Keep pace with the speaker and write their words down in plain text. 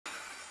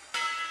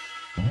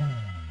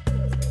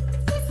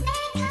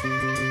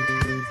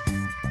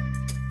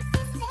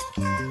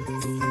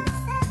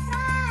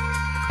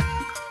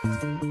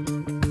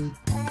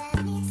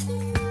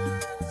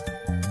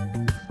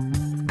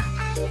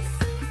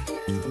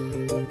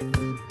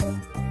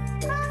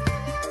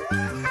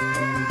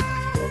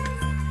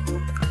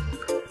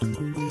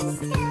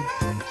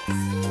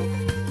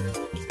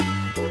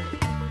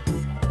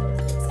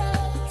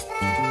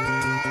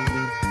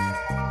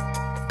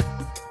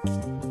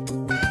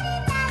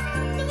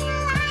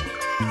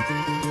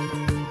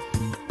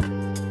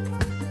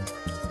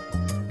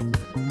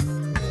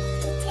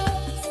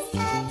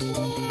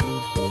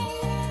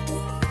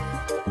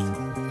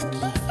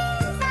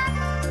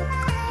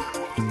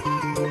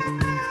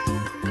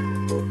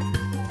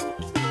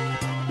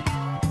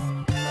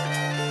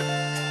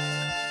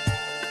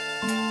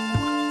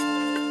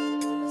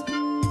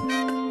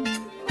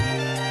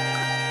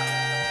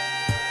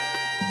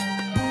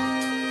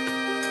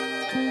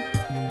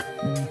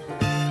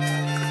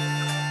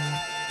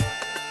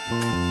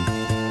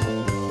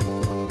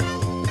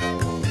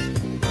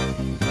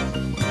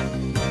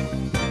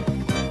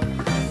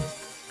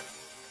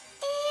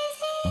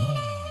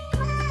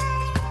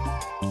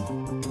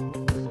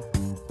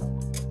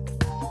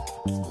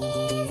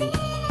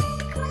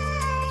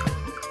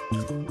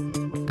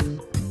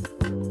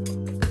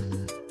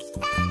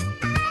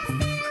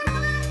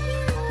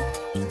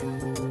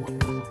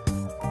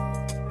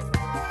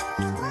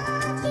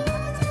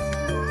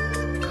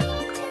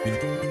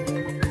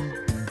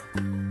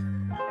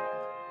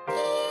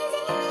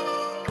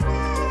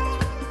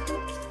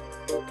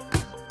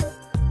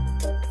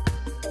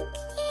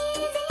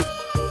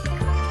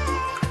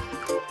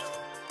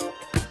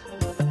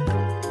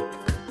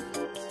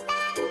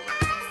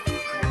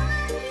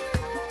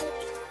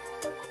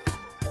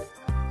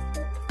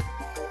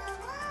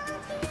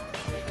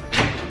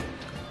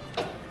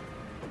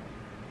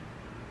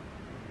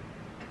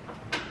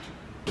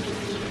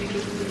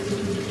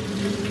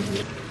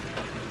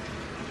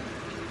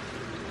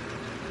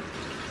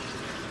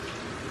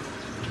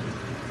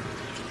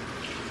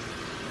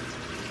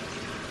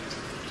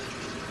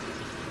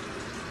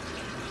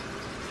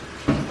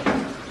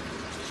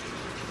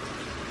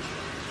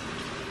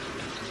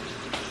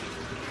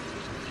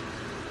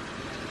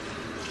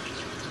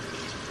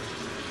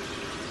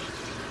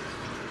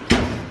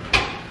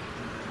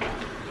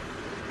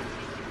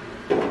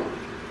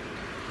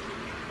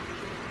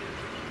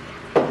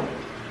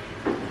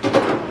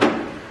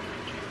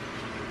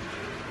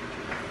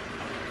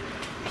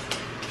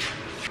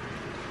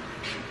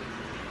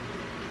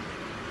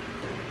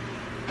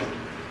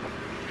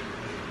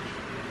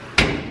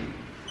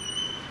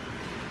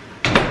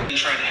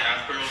Tried the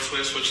half barrel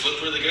twist, which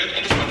looked really good,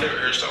 and it's my favorite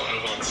hairstyle out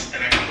of once.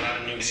 And I got a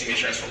lot of new see me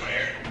transform my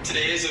hair.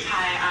 Today is a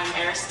Hi, I'm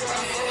Eris.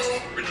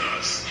 with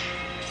us.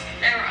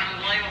 They're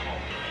unbelievable.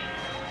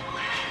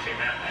 You're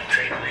not a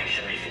trade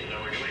nation if you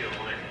know what you're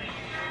doing.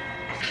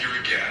 Here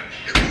again,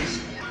 at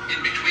least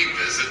in between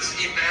visits,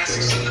 he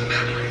basks in the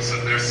memories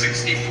of their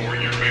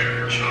 64-year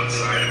marriage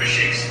outside of a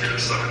Shakespeare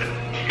sonnet.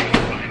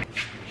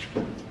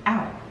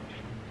 Ow.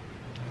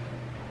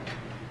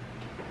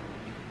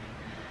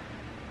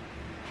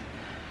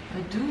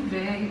 The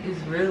duvet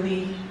is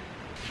really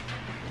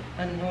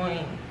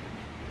annoying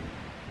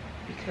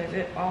because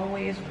it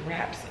always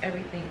wraps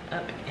everything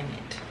up in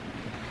it.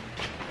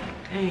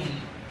 Dang,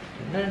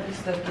 none of this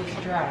stuff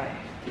gets dry.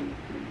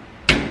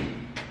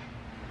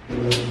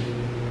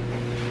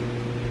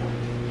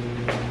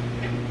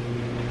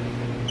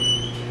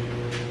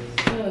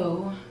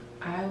 So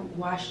I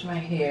washed my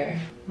hair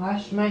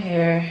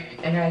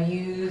and I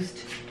used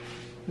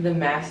the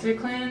Master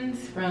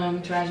Cleanse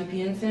from Taraji P.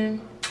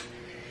 Henson.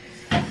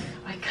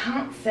 I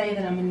can't say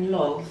that I'm in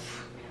love.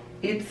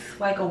 It's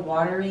like a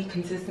watery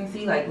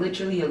consistency, like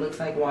literally it looks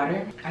like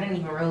water. I didn't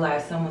even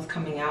realize sun was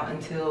coming out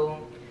until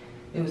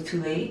it was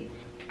too late.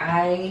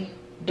 I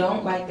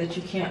don't like that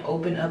you can't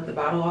open up the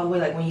bottle all the way.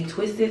 Like when you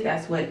twist it,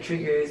 that's what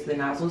triggers the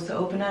nozzles to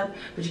open up,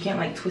 but you can't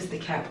like twist the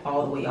cap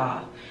all the way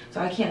off. So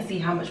I can't see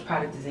how much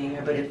product is in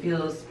here, but it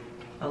feels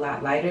a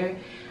lot lighter.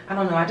 I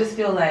don't know, I just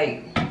feel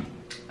like,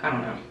 I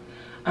don't know.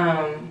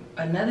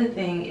 Another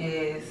thing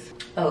is,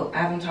 oh,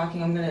 as I'm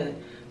talking, I'm gonna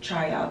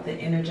try out the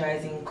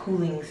energizing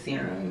cooling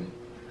serum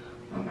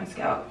on my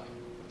scalp.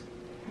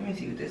 Let me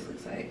see what this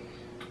looks like.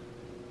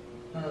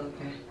 Oh,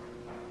 okay.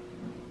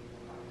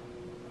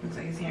 Looks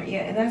like it's here.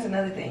 Yeah, and that's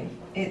another thing.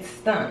 It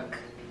stunk.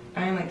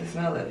 I didn't like the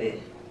smell of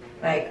it.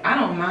 Like, I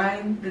don't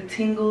mind the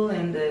tingle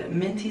and the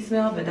minty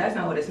smell, but that's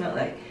not what it smelled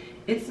like.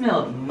 It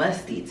smelled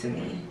musty to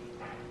me.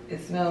 It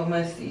smelled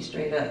musty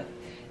straight up.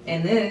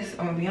 And this,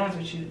 I'm gonna be honest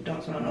with you,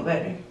 don't smell no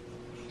better.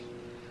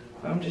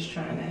 But I'm just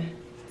trying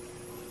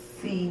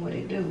to see what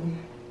it do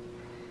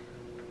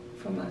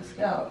for my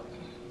scalp.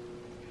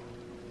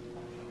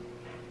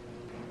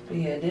 But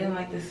yeah, didn't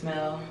like the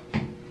smell.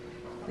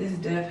 This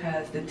def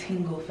has the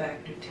tingle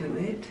factor to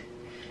it.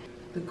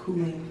 The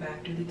cooling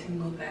factor, the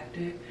tingle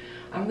factor.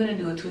 I'm gonna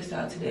do a twist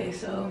out today,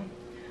 so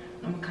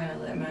I'm gonna kind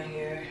of let my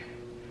hair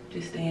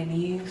just stay in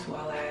these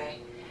while I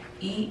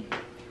eat.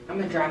 I'm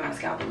gonna dry my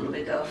scalp a little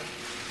bit though.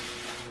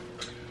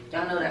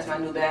 Y'all know that's my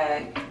new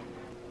bag.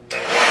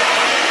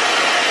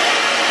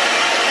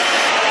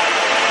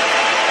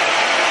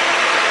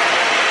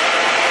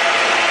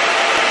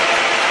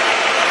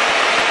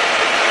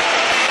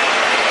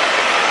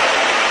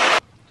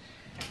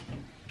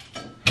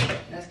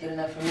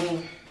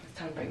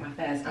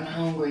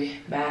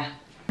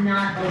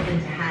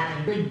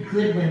 really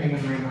good women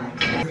in my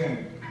life.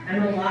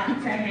 I'm a lot to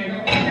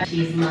handle.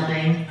 She's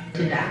loving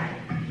to die.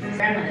 My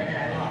grandmother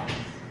that I lost.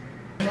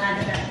 I'm glad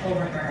that that's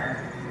over for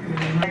her.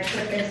 I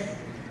put this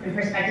in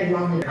perspective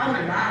long ago. Oh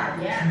my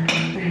God, yeah.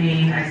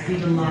 I see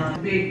the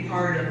love. Big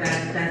part of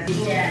that. That's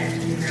yes.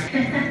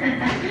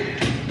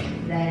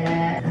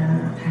 That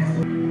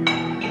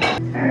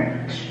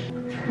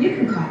you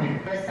can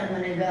comment. for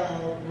someone to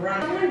go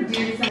wrong. Someone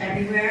did something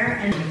everywhere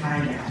and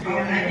find out. Oh,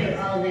 and I think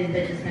all of these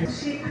bitches can.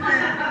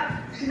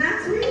 She's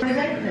not sweet. I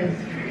like things.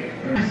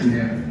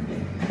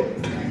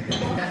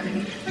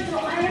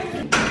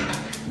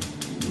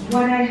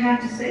 What I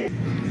have to say.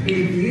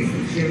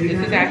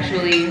 This is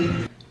actually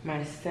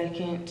my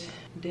second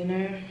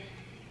dinner.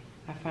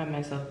 I find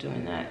myself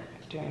doing that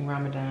during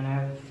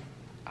Ramadan.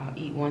 I'll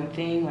eat one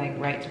thing, like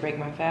right to break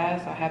my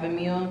fast. I'll have a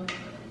meal,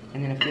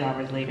 and then a few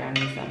hours later, I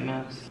need something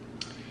else.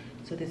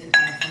 So this is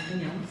now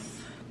something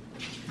else.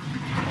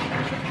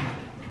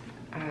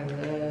 I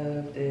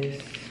love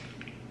this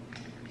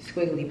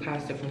squiggly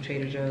pasta from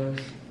Trader Joe's.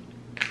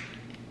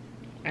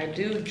 I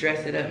do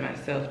dress it up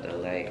myself though,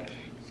 like,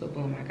 so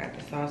boom, I got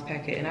the sauce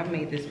packet, and I've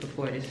made this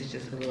before. This is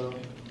just a little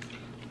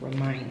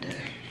reminder.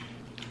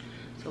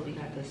 So we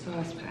got the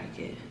sauce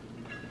packet.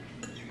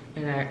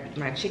 And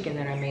my chicken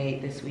that I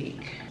made this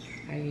week,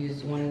 I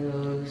used one of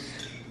those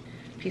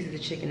pieces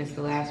of chicken. It's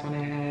the last one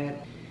I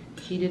had.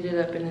 Heated it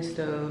up in the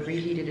stove,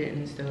 reheated it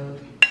in the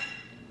stove,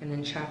 and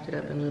then chopped it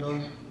up in little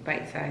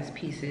bite-sized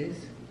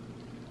pieces.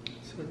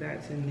 So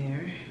that's in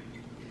there.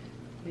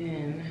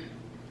 Then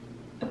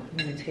I'm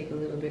gonna take a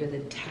little bit of the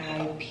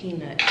Thai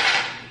peanut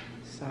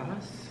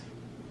sauce.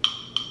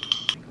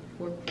 Make a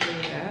forkful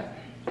of that.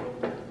 I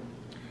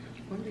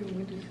wonder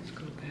when does this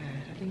go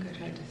bad? I think I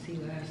tried to see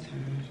last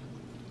time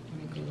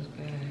when it goes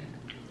bad.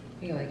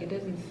 Yeah, like it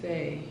doesn't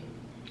say.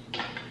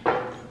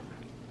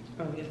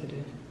 Oh, yes it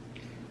did.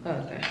 Oh,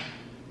 okay.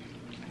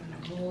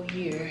 A whole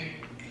year.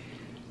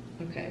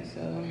 Okay,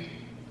 so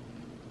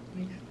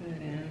mix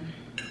that in.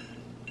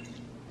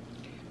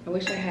 I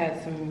wish I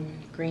had some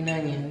green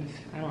onions.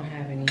 I don't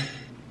have any.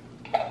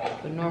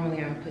 But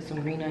normally I would put some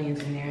green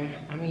onions in there.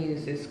 I'm gonna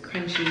use this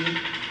crunchy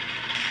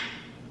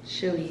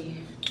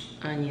chili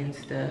onion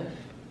stuff.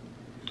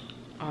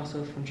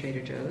 Also from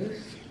Trader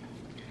Joe's.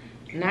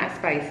 Not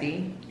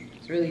spicy.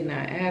 It's really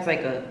not. It has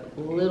like a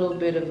little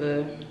bit of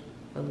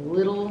a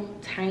little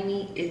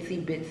tiny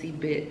itsy bitsy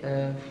bit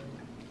of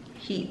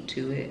heat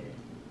to it.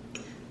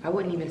 I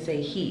wouldn't even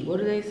say heat. What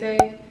do they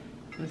say?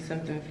 When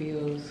something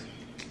feels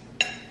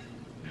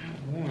not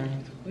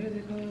warm. What is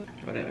it called?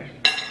 Whatever.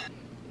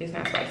 It's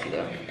not spicy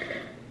though.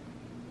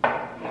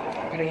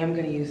 But I am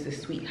gonna use the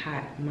sweet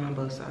hot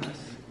mambo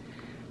sauce.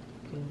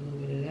 Put a little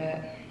bit of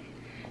that.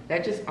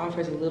 That just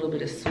offers a little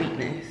bit of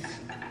sweetness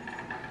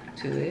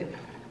to it.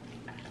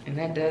 And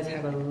that does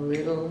have a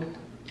little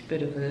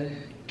bit of a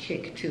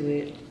kick to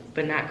it,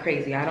 but not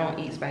crazy. I don't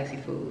eat spicy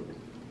food.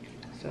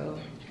 So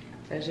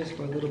that's just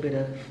for a little bit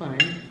of fun.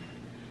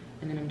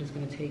 And then I'm just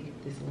gonna take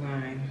this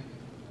lime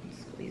and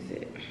squeeze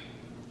it.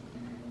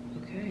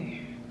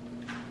 Okay.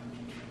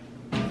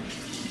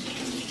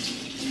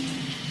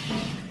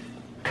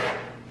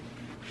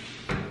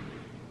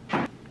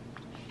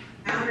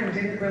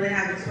 Didn't really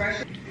have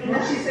expression. And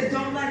then she said,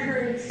 don't let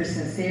her.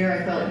 Sincere,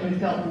 I felt you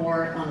felt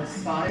more on the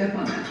spot.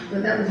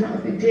 But that was not a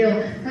big deal.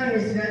 I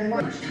was spending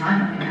much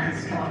time on my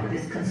hands talking with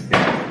this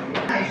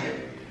conspiracy.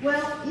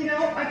 Well, you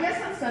know, I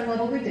guess on some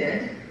level we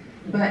did,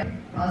 but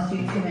lost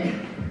you too many.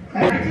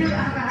 I do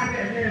have a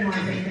habit of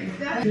minimizing things.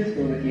 That's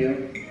useful with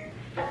you.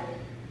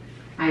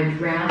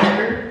 I'd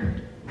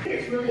rather.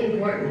 It's really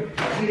important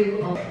to.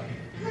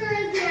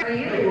 Are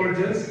you? Hey,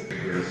 gorgeous.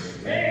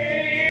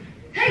 Hey,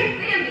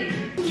 Bambi.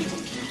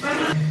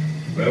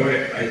 Wait,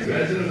 I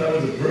imagine if that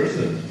was a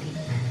person.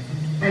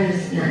 I'm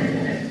just not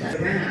even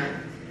around.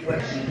 What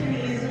she can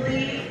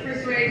easily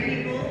persuade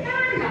people.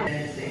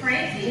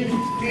 Crazy. No,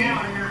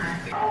 I'm not.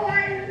 Oh, I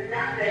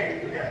love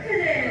it. Look at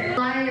it. I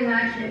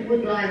imagine it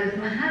would lie with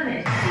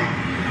Muhammad.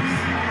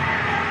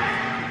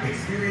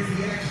 Experience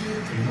the action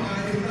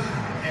live and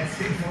loud at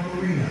State Farm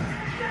Arena.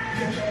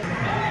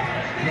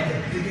 One of the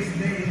biggest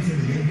names in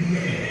the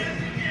NBA.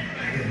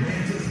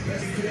 Atlanta's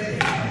best today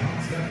on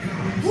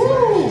Hawks.com.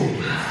 Woo!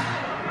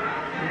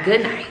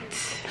 Good night.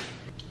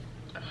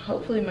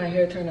 Hopefully my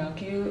hair turned out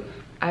cute.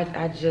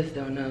 I just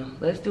don't know.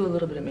 Let's do a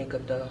little bit of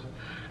makeup though.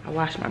 I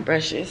washed my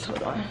brushes.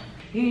 Hold on.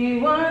 He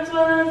once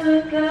was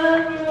a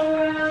come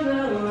around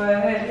the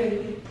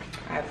way.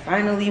 I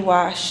finally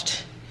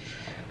washed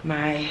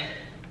my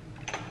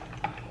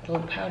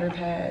little powder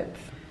pads.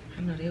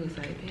 I know they was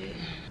like, bitch.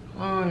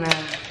 Oh nah.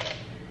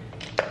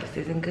 This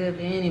isn't good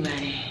for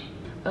anybody.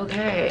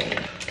 Okay.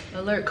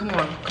 Alert, come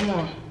on, come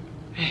on.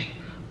 Hey.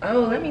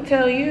 Oh, let me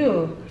tell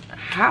you.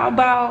 How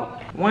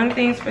about one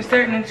thing's for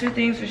certain and two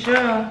things for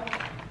sure?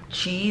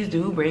 Cheese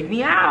do break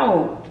me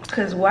out.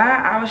 Cause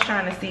while I was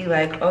trying to see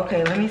like,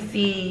 okay, let me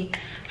see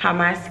how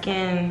my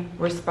skin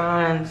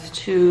responds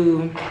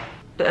to,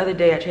 the other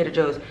day at Trader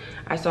Joe's,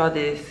 I saw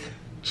this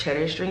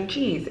cheddar string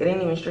cheese. It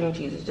ain't even string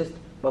cheese, it's just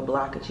a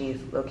block of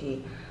cheese,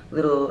 low-key,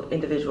 little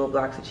individual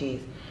blocks of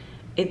cheese.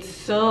 It's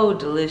so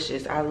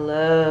delicious. I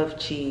love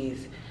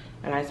cheese,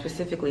 and I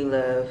specifically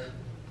love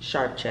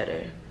sharp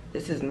cheddar.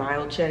 This is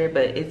mild cheddar,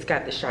 but it's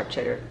got the sharp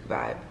cheddar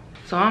vibe.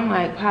 So I'm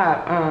like,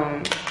 Pop,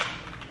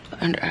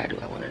 what under eye do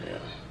I want to do?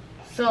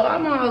 So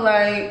I'm all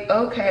like,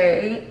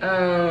 okay,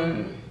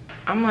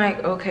 I'm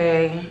like,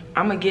 okay,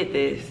 I'm gonna get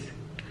this,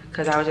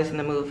 because I was just in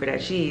the mood for that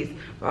cheese.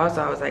 But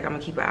also I was like, I'm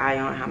gonna keep an eye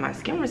on how my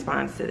skin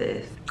responds to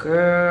this.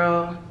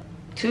 Girl,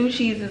 2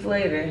 cheeses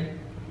later,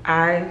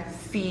 I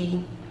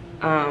see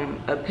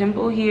a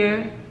pimple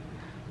here.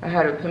 I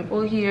had a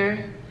pimple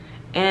here,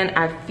 and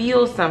I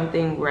feel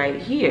something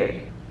right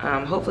here.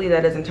 Hopefully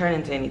that doesn't turn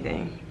into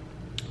anything.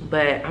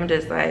 But I'm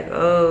just like,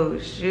 oh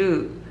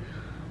shoot.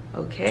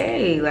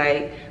 Okay,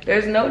 like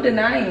there's no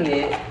denying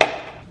it.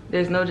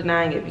 There's no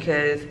denying it,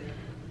 because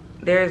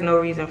there is no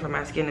reason for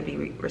my skin to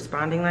be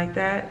responding like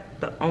that.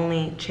 The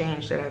only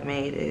change that I've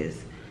made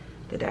is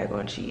the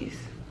daggone cheese.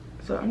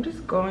 So I'm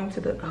just going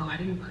to the, oh, I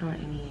didn't put on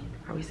any,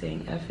 are we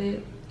saying F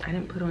it? I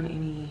didn't put on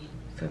any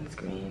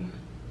sunscreen.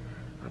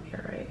 I'll be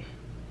all right.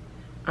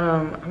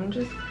 I'm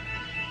just,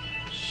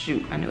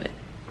 shoot, I knew it.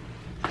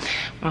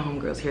 My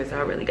homegirl's here, so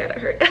I really gotta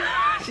hurt.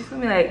 She's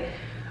gonna be like,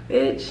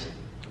 bitch.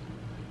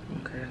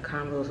 Okay,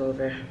 convo's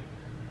over.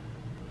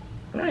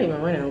 I'm not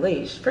even running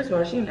late. First of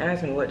all, she didn't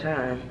ask me what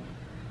time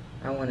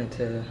I wanted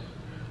to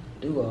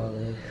do all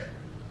this.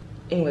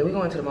 Anyway, we're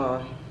going to the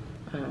mall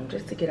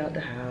just to get out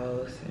the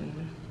house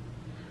and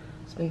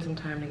spend some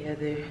time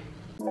together.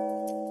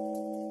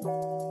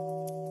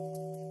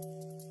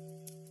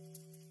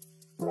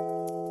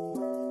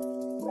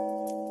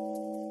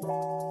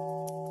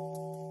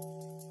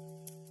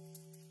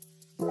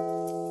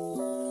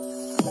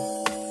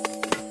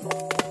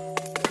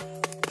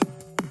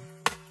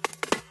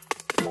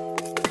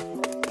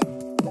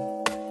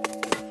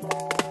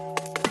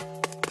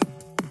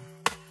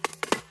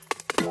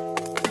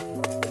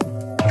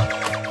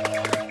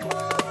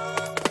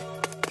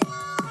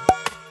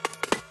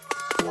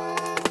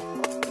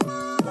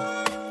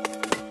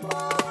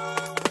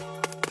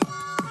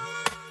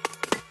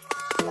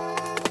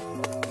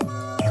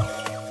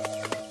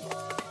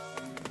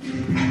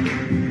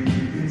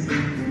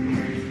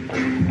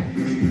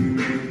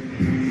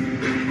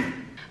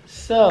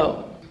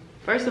 So,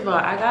 first of all,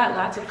 I got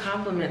lots of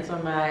compliments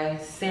on my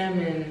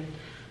salmon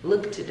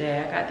look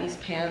today. I got these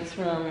pants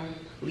from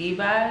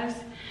Levi's,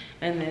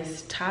 and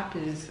this top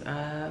is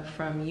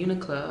from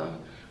Uniqlo,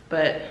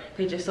 but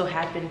they just so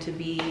happen to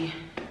be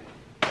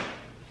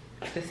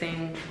the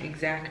same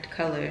exact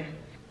color.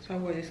 So I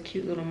wore this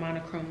cute little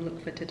monochrome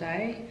look for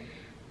today.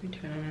 Let me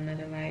turn on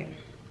another light.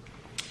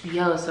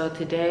 Yo, so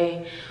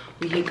today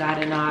we had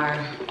gotten our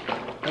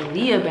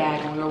Aaliyah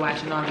bag and we were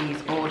watching all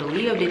these old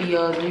Aaliyah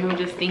videos, and we were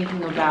just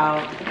thinking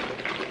about,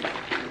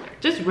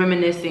 just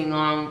reminiscing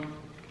on,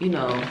 you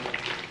know,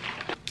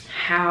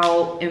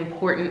 how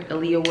important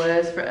Aaliyah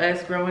was for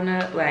us growing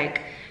up.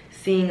 Like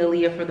seeing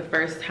Aaliyah for the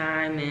first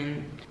time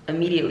and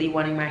immediately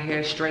wanting my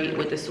hair straight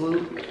with a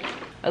swoop.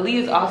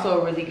 Aaliyah is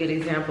also a really good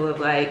example of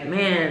like,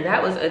 man,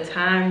 that was a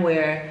time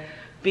where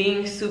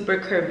being super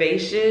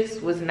curvaceous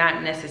was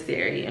not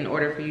necessary in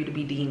order for you to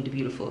be deemed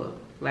beautiful.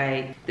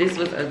 Like, this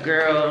was a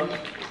girl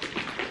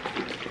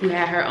who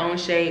had her own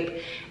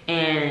shape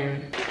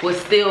and was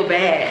still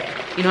bad.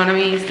 You know what I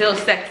mean? Still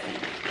sexy.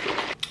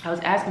 I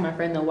was asking my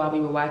friend though while we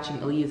were watching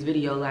Aaliyah's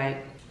video,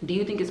 like, do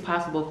you think it's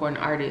possible for an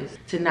artist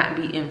to not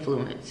be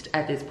influenced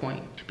at this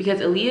point? Because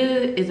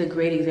Aaliyah is a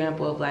great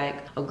example of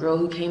like a girl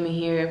who came in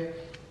here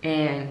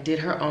and did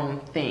her own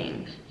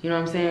thing. You know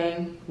what I'm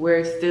saying?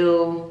 We're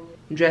still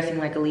dressing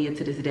like Aaliyah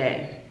to this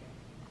day.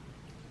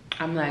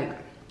 I'm like,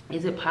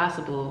 is it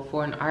possible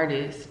for an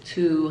artist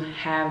to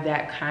have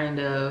that kind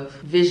of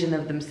vision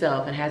of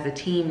themselves and has a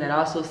team that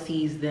also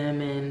sees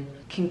them and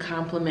can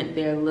complement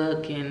their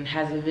look and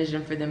has a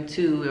vision for them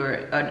too, or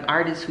an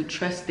artist who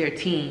trusts their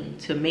team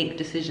to make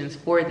decisions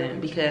for them?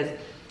 Because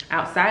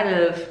outside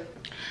of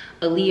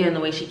Aaliyah and the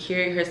way she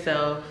carried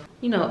herself,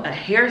 you know, a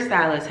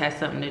hairstylist has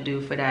something to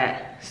do for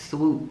that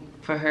swoop,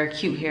 for her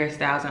cute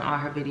hairstyles in all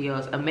her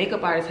videos. A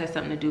makeup artist has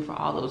something to do for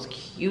all those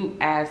cute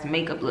ass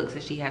makeup looks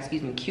that she has,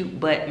 excuse me, cute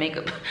butt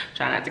makeup,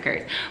 try not to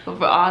curse, but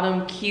for all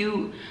them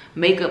cute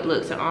makeup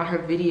looks in all her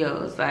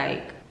videos.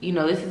 Like, you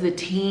know, this is a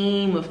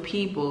team of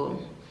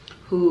people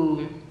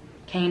who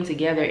came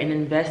together and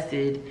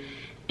invested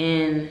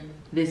in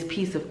this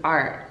piece of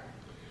art.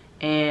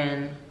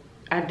 And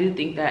I do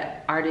think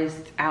that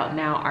artists out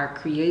now are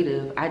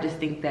creative. I just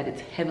think that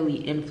it's heavily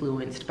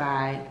influenced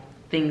by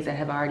things that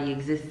have already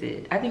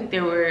existed. I think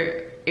there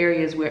were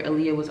areas where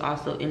Aaliyah was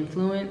also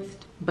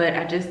influenced, but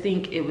I just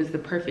think it was the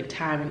perfect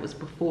time. It was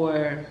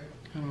before,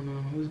 I don't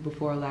know, it was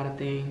before a lot of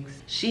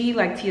things. She,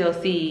 like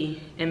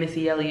TLC and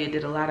Missy Elliott,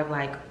 did a lot of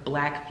like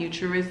black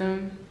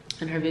futurism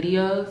in her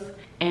videos.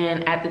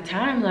 And at the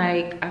time,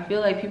 like, I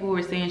feel like people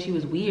were saying she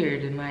was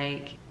weird, and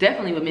like,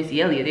 definitely with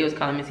Missy Elliott, they was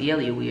calling Missy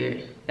Elliott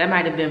weird. That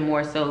might have been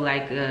more so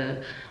like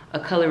a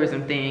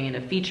colorism thing and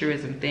a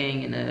futurism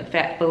thing and a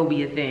fat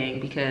phobia thing,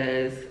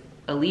 because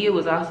Aaliyah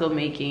was also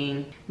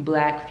making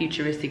black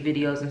futuristic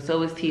videos, and so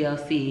was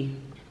TLC.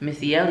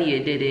 Missy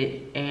Elliott did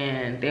it,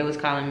 and they was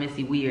calling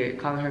Missy weird,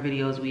 calling her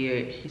videos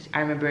weird.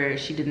 I remember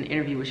she did an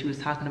interview where she was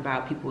talking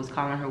about people was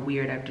calling her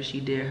weird after she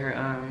did her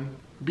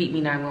Beat Me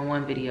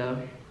 911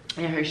 video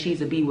and her She's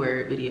a B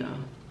Word video.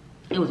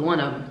 It was one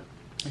of them.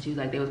 And she was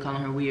like, they was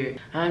calling her weird.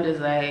 I'm just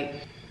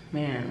like,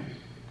 man,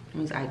 it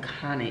was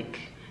iconic.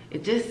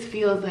 It just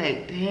feels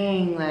like,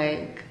 dang,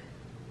 like,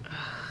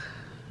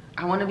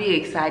 I want to be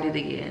excited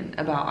again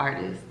about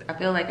artists. I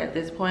feel like at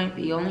this point,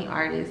 the only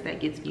artist that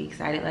gets me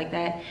excited like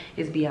that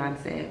is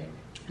Beyonce.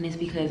 And it's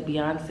because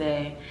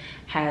Beyonce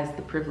has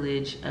the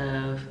privilege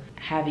of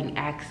having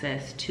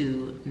access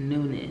to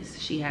newness.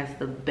 She has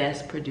the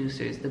best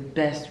producers, the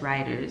best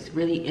writers,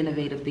 really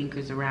innovative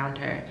thinkers around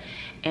her.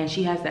 And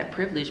she has that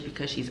privilege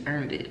because she's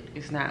earned it.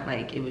 It's not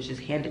like it was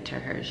just handed to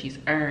her. She's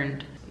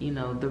earned, you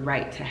know, the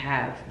right to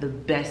have the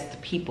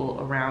best people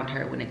around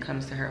her when it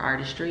comes to her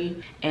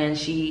artistry. And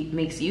she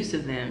makes use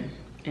of them,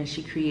 and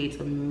she creates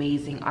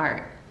amazing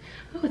art.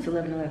 Oh, it's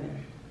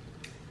 11:11.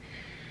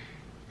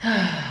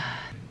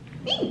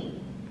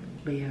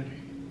 But yeah,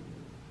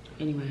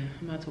 anyway,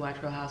 I'm about to watch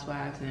Real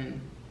Housewives and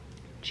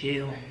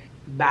chill.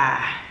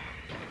 Bye.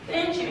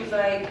 Then she was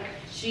like,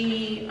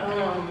 she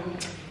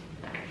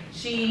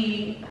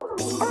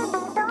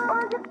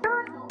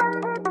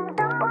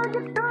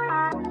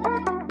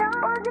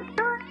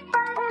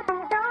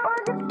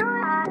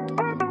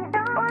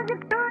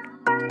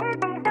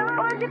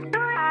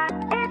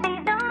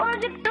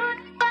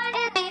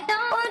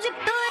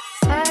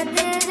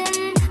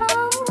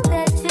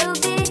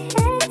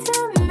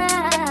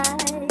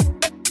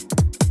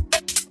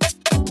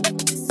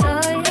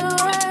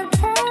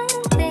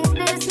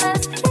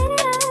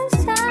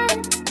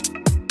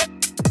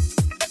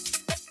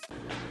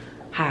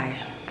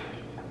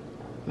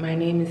my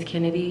name is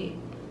Kennedy,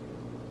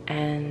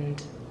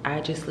 and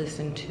I just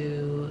listened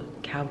to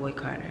Cowboy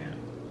Carter.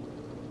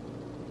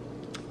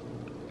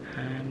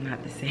 I'm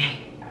not the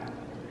same.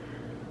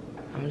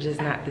 I'm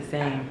just not the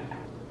same.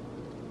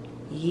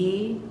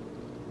 Yee.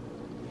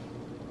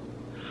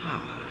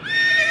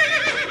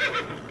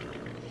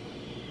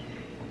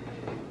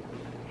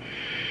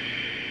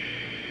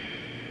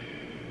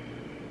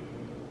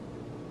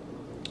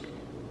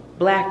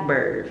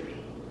 Blackbird,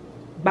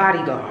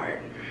 Bodyguard,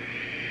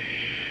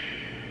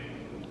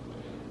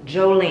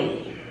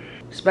 Jolene,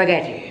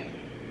 Spaghetti,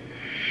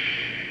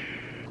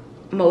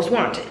 Most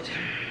Wanted,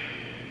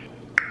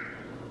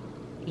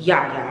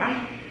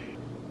 Yaya,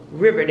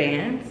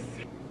 Riverdance,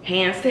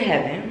 Hands to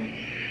Heaven,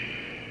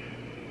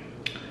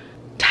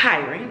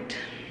 Tyrant,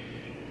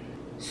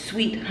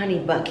 Sweet Honey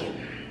Bucket.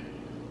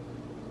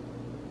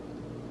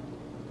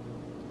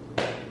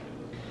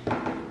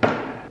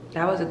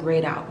 That was a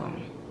great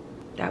album.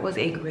 That was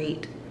a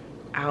great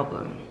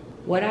album.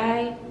 What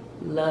I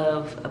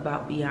love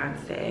about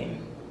Beyonce,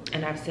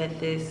 and I've said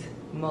this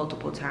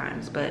multiple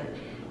times, but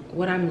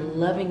what I'm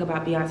loving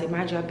about Beyonce,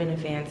 mind you, I've been a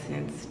fan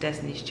since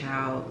Destiny's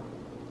Child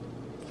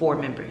 4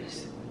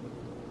 members.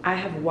 I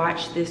have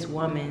watched this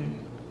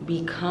woman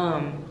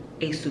become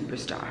a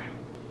superstar,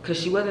 because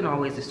she wasn't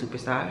always a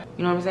superstar,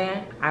 you know what I'm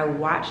saying? I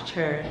watched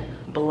her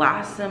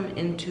blossom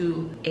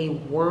into a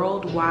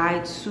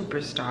worldwide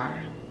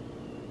superstar,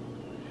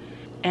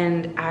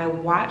 and I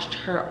watched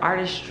her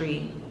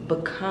artistry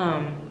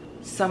become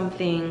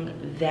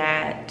something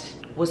that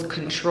was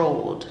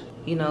controlled.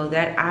 You know,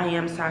 that I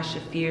Am Sasha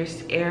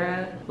Fierce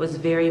era was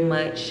very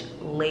much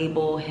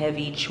label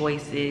heavy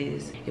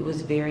choices. It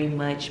was very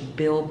much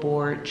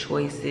Billboard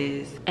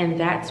choices. And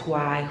that's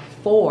why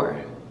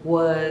 4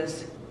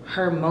 was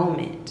her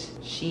moment.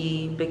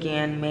 She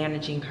began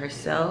managing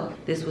herself.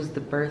 This was the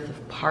birth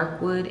of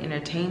Parkwood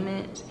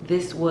Entertainment.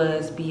 This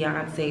was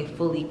Beyonce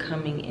fully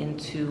coming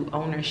into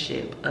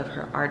ownership of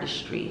her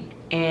artistry.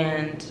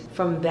 And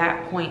from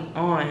that point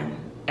on,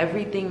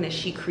 everything that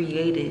she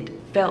created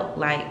felt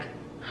like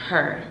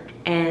her.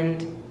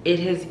 And it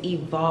has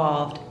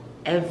evolved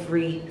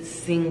every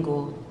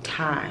single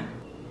time.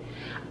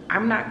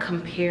 I'm not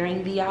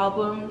comparing the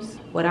albums.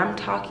 What I'm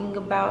talking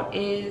about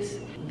is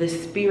the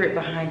spirit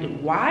behind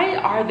it. Why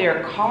are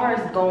there cars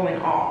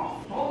going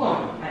off? Hold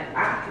on, like,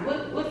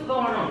 what's going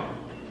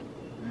on?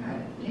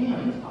 God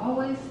damn, it's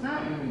always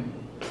something.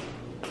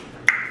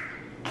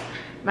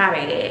 My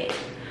bad.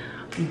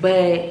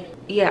 But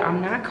yeah,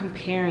 I'm not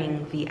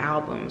comparing the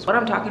albums. What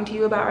I'm talking to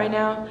you about right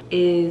now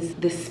is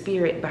the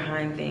spirit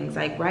behind things.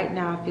 Like right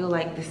now, I feel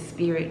like the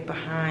spirit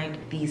behind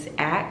these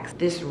acts,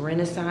 this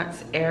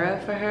Renaissance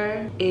era for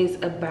her, is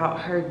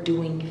about her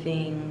doing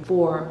things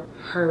for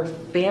her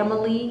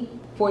family,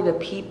 for the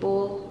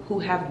people who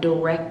have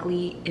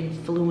directly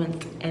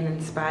influenced and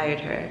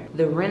inspired her.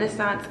 The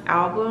Renaissance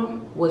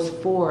album was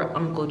for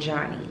Uncle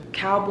Johnny.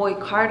 Cowboy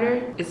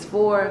Carter is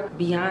for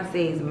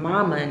Beyonce's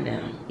mama and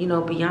them. You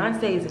know,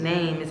 Beyonce's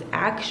name is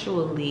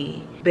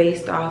actually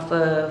based off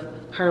of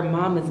her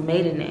mama's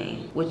maiden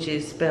name, which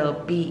is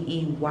spelled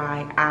B-E-Y-I-N-C-E,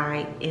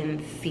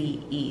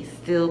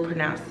 still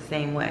pronounced the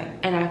same way.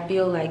 And I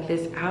feel like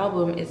this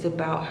album is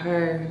about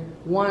her,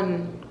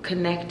 one,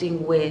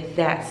 connecting with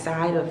that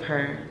side of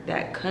her,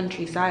 that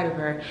country side of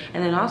her,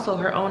 and then also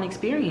her own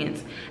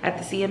experience at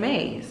the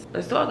CMAs.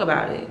 Let's talk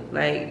about it.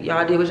 Like,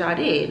 y'all did what y'all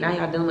did, now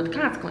y'all dealing with the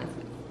consequences.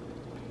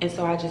 And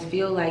so I just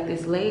feel like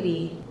this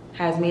lady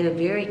has made it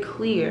very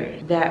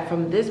clear that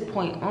from this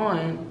point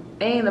on,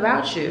 it ain't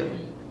about you.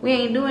 We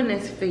ain't doing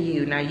this for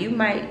you. Now you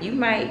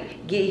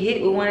might get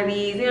hit with one of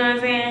these, you know what I'm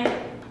saying?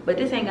 But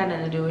this ain't got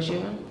nothing to do with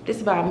you.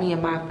 This about me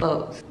and my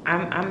folks.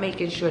 I'm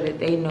making sure that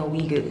they know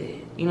we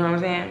good. You know what I'm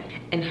saying?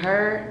 And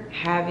her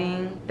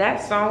having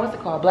that song, what's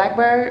it called?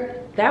 Blackbird?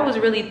 That was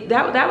really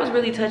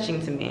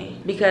touching to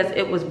me, because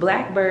it was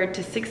Blackbird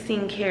to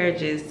 16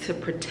 Carriages to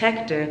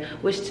Protector,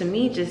 which to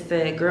me just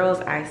said,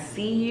 girls, I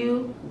see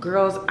you.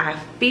 Girls, I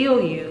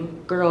feel you.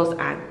 Girls,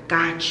 I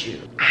got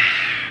you.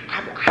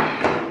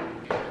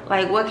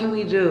 Like, what can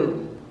we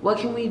do? What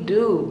can we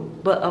do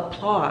but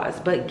applause,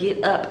 but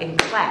get up and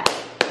clap?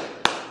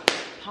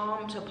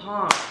 Palm to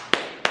palm,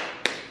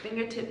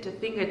 fingertip to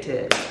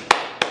fingertip.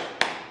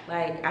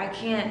 Like, I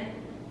can't,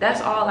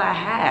 that's all I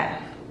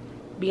have.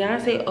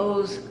 Beyonce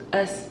owes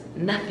us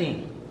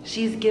nothing.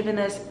 She's given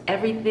us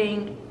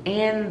everything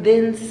and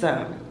then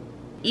some.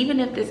 Even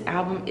if this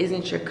album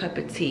isn't your cup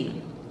of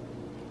tea,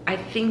 I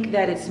think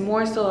that it's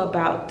more so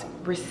about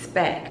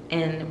respect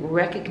and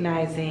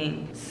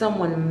recognizing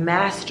someone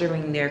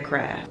mastering their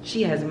craft.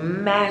 She has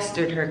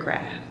mastered her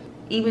craft.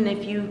 Even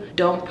if you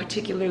don't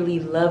particularly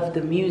love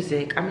the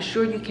music, I'm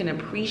sure you can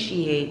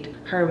appreciate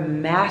her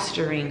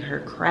mastering her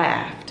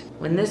craft.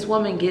 When this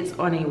woman gets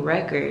on a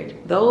record,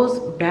 those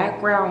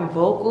background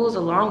vocals,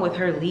 along with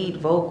her lead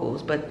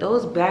vocals, but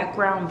those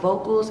background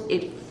vocals,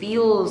 it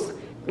feels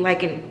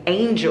like an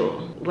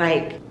angel.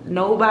 Like,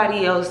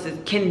 nobody else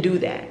can do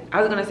that. I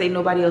was gonna say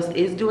nobody else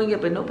is doing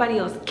it, but nobody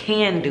else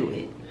can do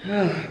it.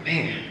 Oh,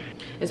 man.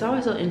 It's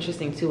always so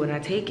interesting too, when I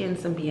take in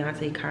some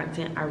Beyonce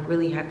content, I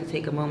really have to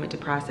take a moment to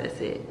process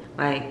it.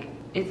 Like,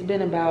 it's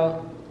been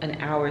about an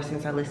hour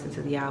since I listened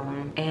to the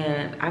album,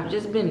 and I've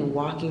just been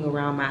walking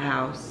around my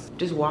house,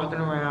 just walking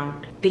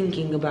around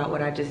thinking about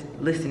what I just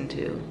listened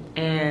to.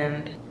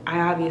 And I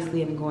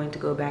obviously am going to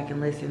go back and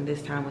listen,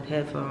 this time with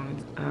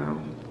headphones,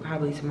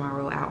 probably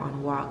tomorrow out on a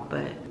walk,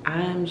 but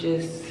I'm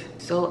just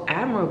so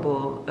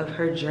admirable of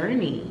her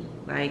journey.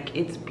 Like,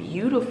 it's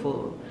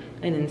beautiful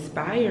and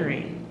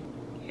inspiring.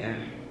 Yeah.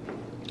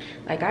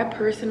 Like, I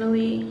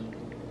personally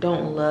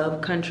don't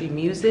love country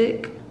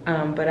music,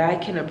 but I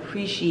can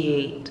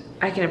appreciate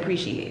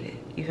it.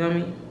 You feel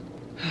me?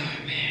 Oh,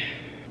 man.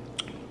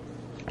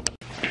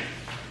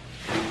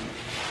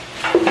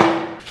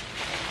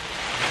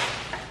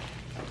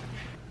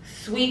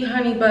 Sweet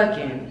Honey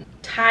Buckin',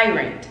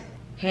 Tyrant,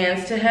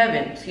 Hands to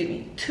Heaven, excuse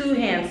me, Two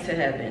Hands to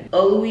Heaven,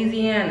 Oh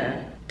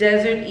Louisiana,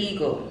 Desert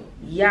Eagle,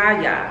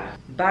 Yaya,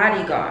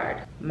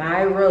 Bodyguard,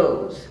 My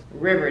Rose,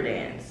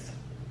 Riverdance.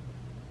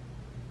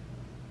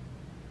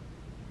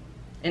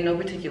 In no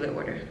particular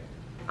order.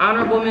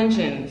 Honorable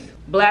mentions: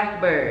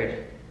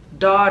 Blackbird,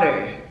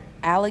 Daughter,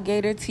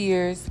 Alligator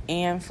Tears,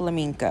 and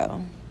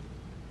Flamenco.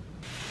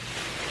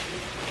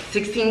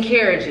 16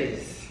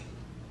 Carriages,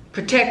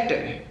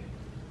 Protector.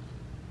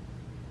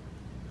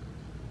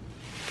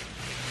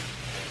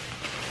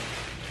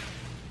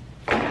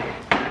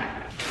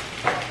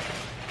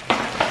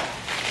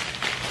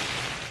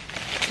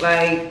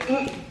 Like,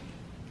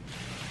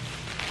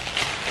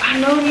 I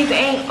know these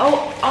ain't,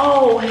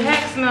 oh,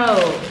 heck no.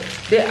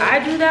 Did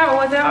I do that, or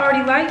was that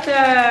already like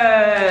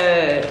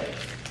that?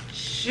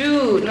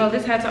 Shoot, no,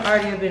 this had to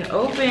already have been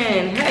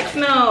open. Heck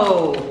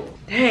no.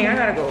 Dang, I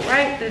gotta go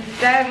right this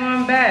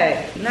daggone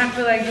back. Not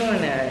feel like doing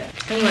that.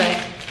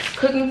 Anyway,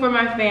 cooking for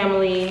my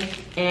family,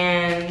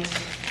 and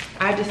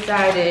I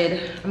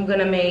decided I'm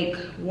gonna make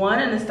one,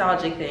 a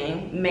nostalgic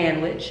thing,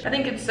 manwich. I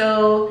think it's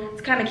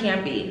kind of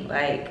campy.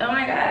 Like, oh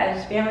my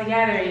gosh, family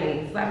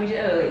gathering, sloppy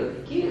joes,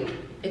 cute.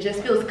 It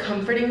just feels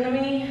comforting to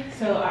me.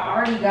 So I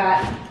already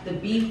got the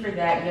beef for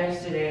that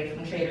yesterday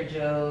from Trader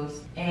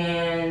Joe's,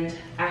 and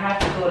I have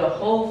to go to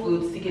Whole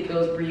Foods to get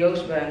those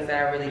brioche buns that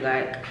I really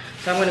like.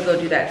 So I'm gonna go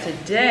do that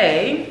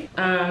today.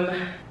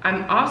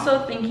 I'm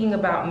also thinking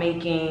about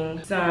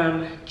making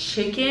some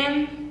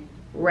chicken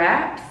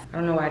wraps. I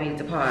don't know why I needed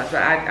to pause,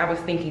 but I was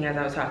thinking as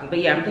I was talking. But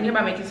yeah, I'm thinking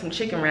about making some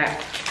chicken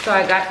wraps. So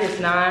I got this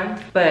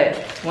naan, but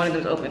one of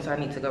them's open, so I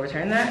need to go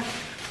return that.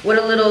 With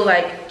a little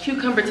like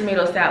cucumber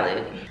tomato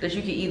salad that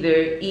you can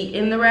either eat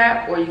in the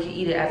wrap or you can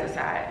eat it as a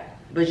side.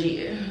 But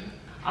yeah,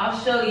 I'll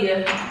show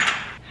you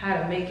how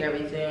to make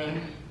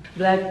everything.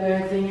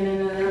 Blackbird singing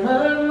in the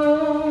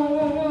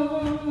moon.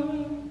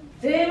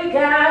 Silly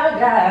guy,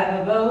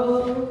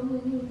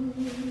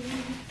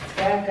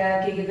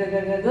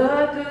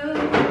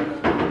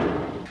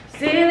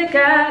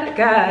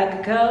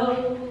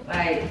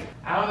 like,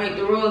 I don't make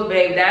the rules,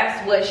 babe.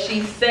 That's what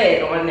she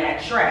said on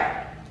that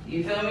track.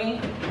 You feel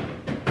me?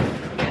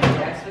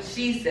 That's what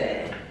she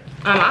said.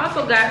 I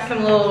also got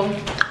some little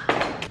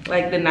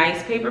like the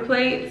nice paper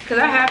plates. Cause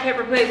I have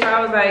paper plates, so I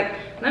was like,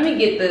 let me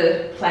get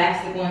the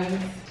plastic ones.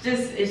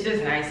 It's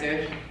just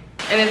nicer.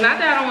 And it's not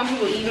that I don't want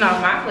people eating off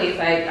my plates,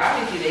 like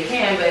obviously they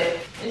can, but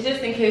it's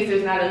just in case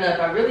there's not enough.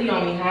 I really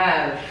only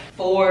have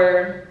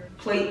 4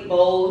 plate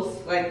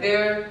bowls. Like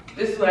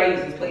this is what I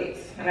use as plates.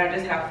 And I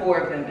just have 4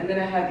 of them. And then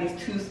I have these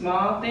 2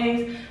 small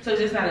things. So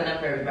it's just not enough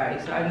for everybody.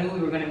 So I knew we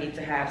were gonna need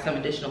to have some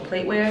additional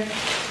plateware.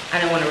 I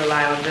didn't wanna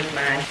rely on just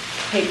my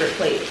paper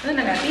plates. And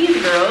then I got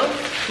these girls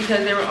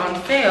because they were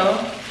on sale,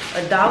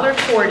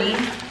 $1.40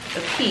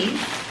 a piece.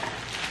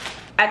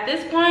 At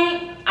this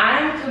point,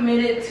 I'm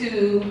committed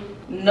to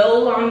no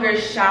longer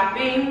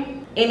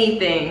shopping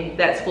anything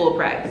that's full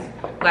price.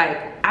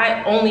 Like,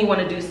 I only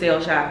want to do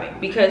sale shopping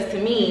because to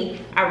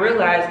me, I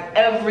realize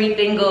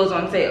everything goes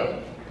on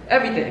sale.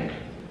 Everything.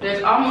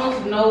 There's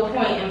almost no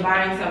point in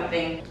buying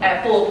something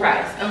at full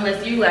price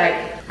unless you like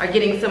are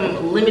getting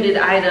some limited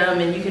item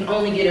and you can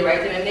only get it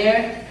right then and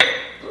there.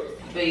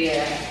 But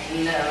yeah,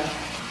 no.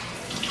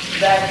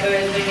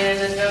 Blackbird singing in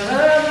the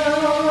summer.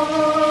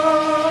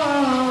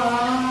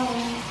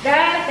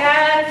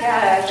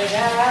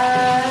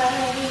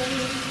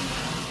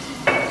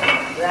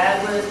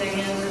 Blackbird singing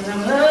in the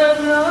summer.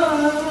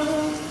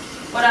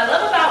 What I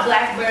love about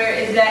Blackbird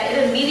is that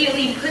it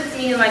immediately puts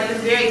me in like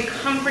this very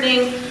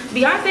comforting,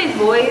 Beyonce's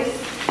voice.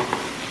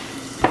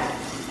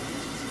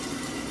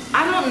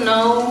 I don't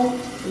know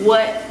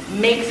what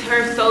makes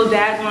her so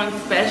daggone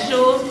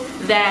special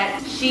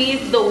that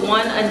she's the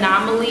one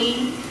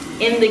anomaly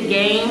in the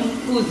game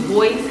whose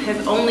voice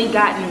has only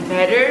gotten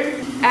better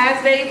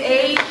as they've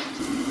aged.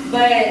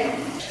 But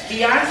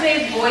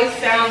Beyonce's voice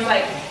sounds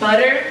like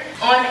butter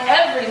on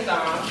every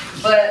song.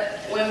 But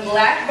when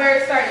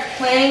Blackbird starts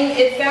playing,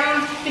 it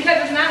sounds,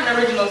 because it's not an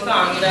original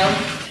song, you know,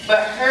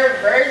 but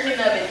her version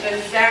of it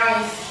just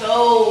sounds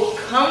so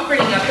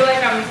comforting. I feel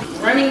like I'm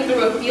running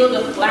through a field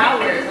of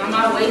flowers on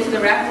my way to the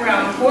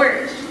wraparound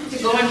porch to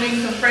go and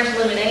drink some fresh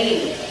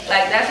lemonade.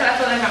 Like, that's what I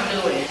feel like I'm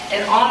doing.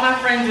 And all my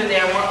friends are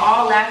there and we're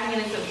all laughing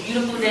and it's a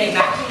beautiful day.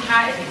 Not too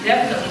hot, it's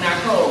definitely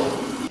not cold.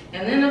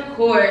 And then of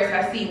course,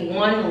 I see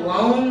one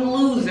lone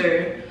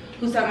loser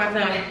who's talking about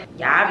something,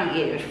 y'all be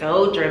getting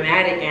so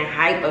dramatic and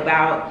hype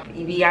about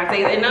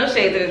Beyonce. And no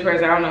shade to this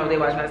person, I don't know if they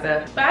watch my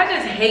stuff. But I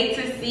just hate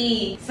to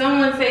see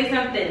someone say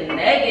something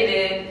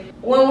negative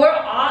when we're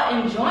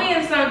all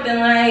enjoying something.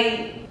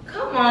 Like,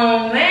 come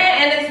on,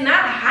 man. And it's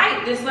not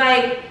hype, it's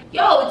like,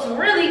 yo, it's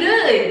really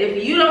good.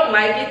 If you don't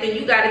like it, then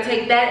you gotta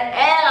take that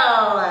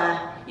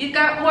L. You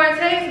got poor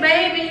taste,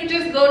 babe, and you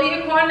just go to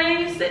your corner and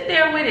you sit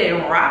there with it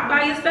and rock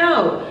by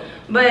yourself.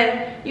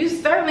 But you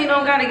certainly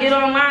don't gotta get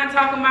online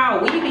talking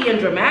about we being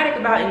dramatic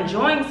about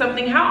enjoying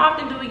something. How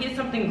often do we get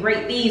something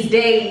great these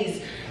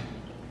days?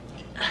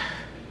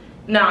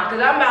 Nah,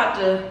 cause I'm about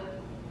to,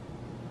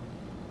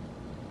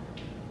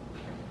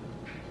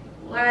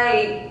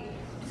 like,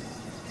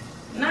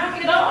 knock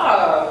it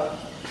off.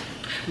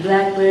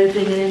 Blackbird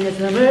singing in the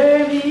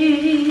summer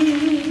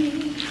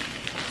breeze.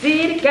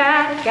 See the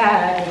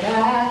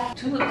guy.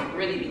 Tulips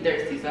really be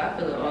thirsty, so I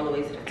fill it all the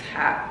way to the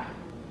top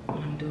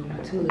when I'm doing my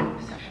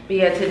tulips. But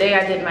yeah, today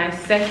I did my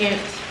second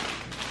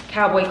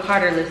Cowboy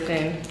Carter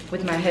listen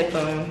with my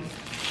headphones.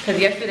 Cause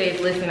yesterday's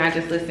listen, I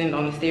just listened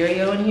on the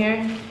stereo in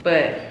here.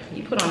 But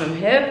you put on them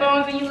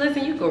headphones and you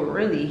listen, you can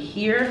really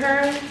hear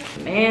her.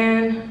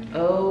 Man,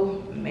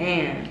 oh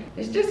man.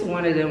 It's just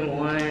one of them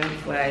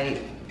ones,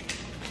 like,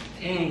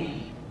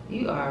 dang,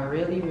 you are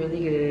really,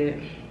 really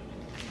good.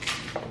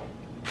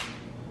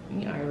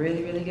 You are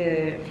really, really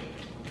good.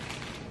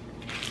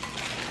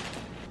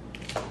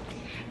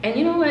 And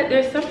you know what?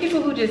 There's some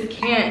people who just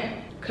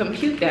can't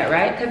compute that,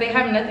 right? Because they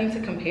have nothing to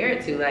compare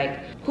it to. Like,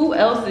 who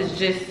else is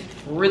just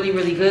really,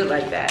 really good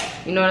like that?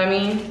 You know what I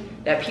mean?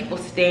 That people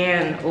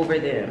stand over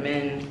them.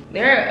 And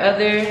there are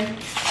other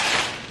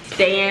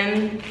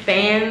fans,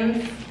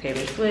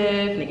 Taylor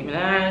Swift, Nicki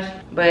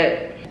Minaj.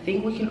 But I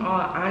think we can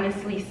all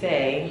honestly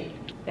say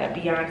that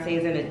Beyonce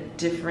is in a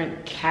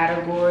different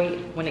category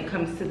when it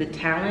comes to the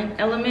talent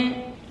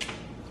element.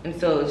 And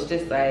so it's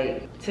just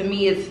like, to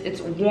me,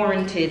 it's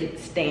warranted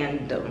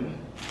standum.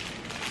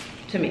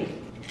 To me.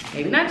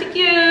 Maybe not to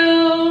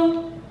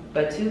you,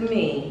 but to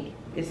me,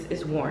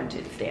 it's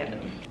warranted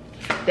standum.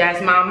 That's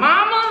my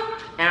mama,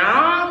 and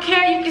I don't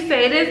care, you can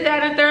say this,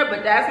 that, and third,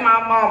 but that's my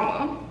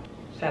mama.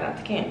 Shout out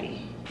to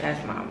Candy.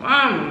 That's my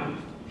mama.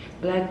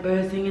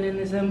 Blackbird singing in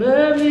the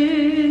summer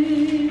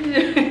breeze.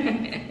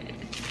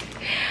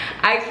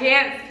 I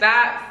can't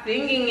stop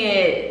singing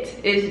it.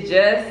 It's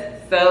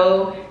just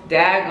so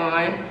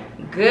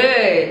daggone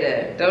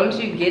good. Don't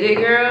you get it,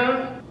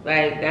 girl?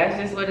 Like, that's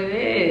just what it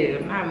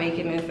is. I'm not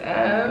making this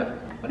up.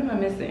 What am I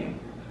missing?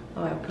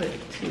 Oh, I put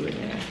 2 in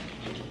there.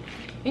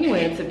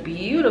 Anyway, it's a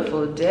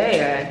beautiful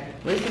day.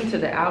 I listened to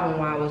the album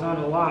while I was on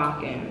a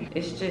walk and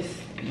it's just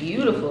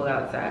beautiful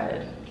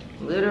outside.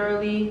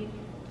 Literally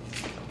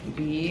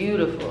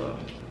beautiful.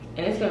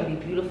 And it's gonna be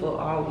beautiful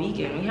all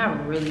weekend. We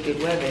have really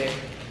good weather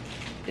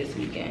this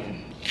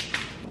weekend.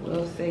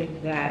 We'll say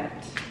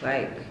that.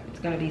 Like, it's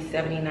gonna be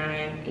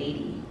 79,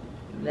 80.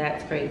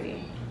 That's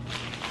crazy.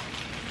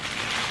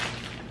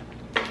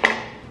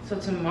 So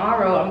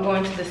tomorrow I'm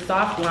going to the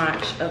soft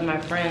launch of my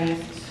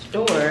friend's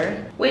store,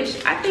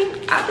 which I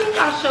think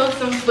I'll show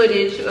some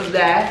footage of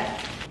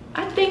that.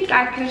 I think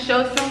I can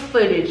show some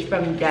footage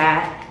from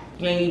that.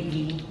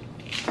 Maybe.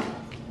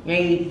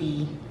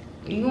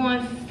 You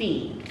want to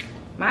see.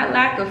 My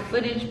lack of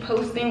footage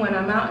posting when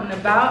I'm out and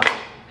about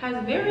has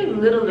very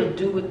little to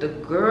do with the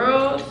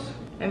girls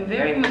and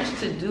very much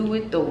to do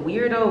with the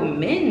weirdo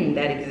men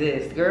that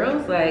exist.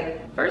 Girls, like,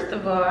 first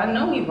of all, I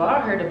know we've all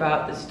heard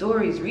about the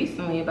stories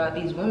recently about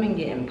these women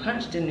getting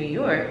punched in New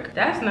York.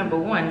 That's number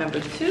one. Number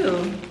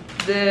two,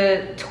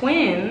 the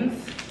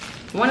twins,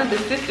 one of the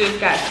sisters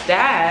got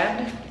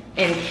stabbed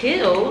and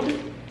killed.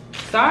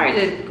 Sorry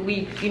that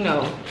we, you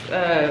know,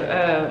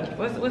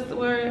 what's the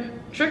word?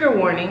 Trigger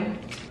warning.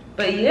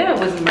 But yeah,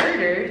 was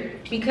murdered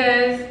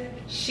because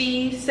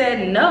she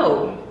said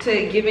no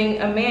to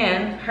giving a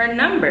man her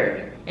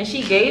number. And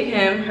she gave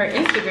him her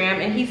Instagram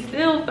and he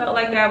still felt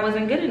like that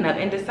wasn't good enough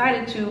and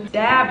decided to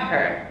stab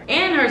her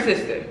and her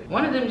sister.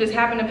 One of them just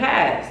happened to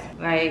pass.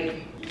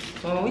 Like,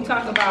 when we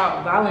talk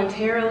about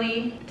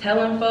voluntarily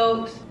telling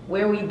folks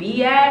where we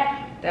be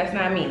at, that's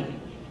not me.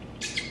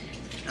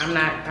 I'm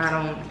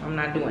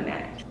not doing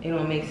that. It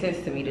don't make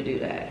sense to me to do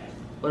that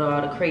with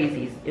all the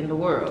crazies in the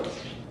world.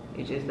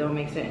 It just don't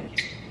make sense.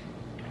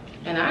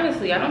 And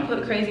honestly, I don't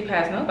put crazy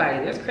past nobody.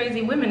 There's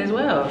crazy women as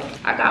well.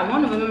 I got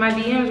one of them in my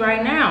DMs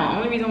right now.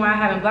 Only reason why I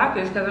haven't blocked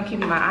her is because I'm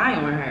keeping my eye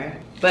on her.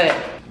 But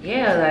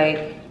yeah,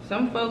 like,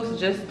 some folks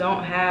just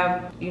don't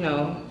have, you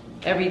know,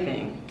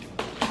 everything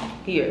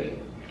here.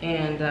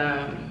 And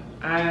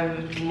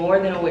I'm more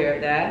than aware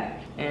of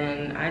that.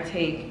 And I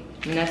take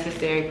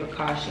necessary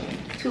precautions.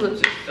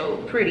 Tulips are so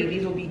pretty.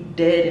 These will be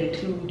dead in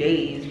 2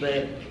 days,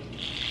 but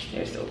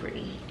they're so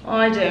pretty. Oh,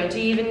 I don't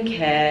even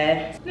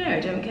care. No, I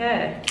don't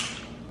care.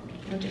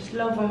 I just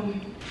love them.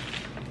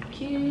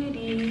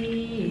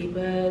 Cutie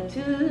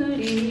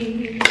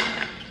patootie,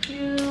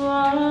 you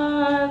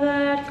are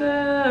that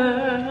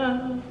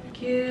girl.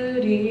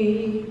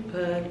 Cutie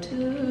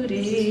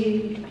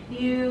patootie,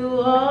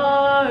 you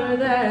are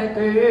that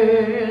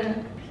girl.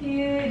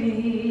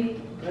 Cutie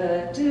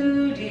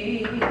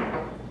patootie,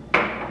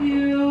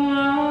 you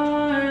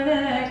are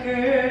that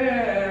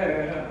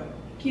girl.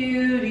 Cutie patootie, you are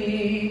that girl.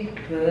 Cutie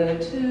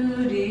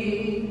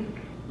patootie,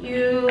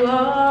 you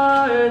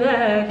are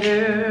that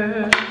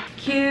girl.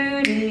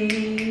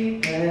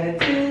 Cutie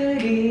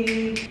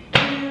patootie,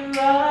 you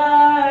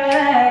are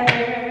that girl.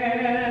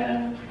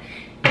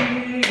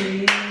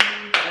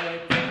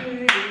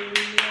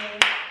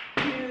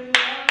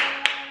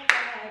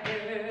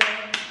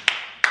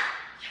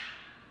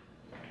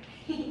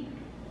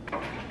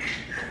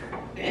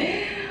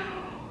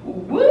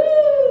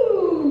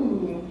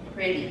 Woo!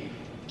 Pretty.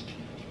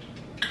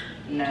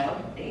 No,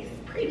 it's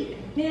pretty.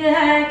 Me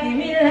like it.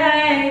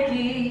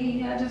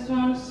 I just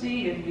want to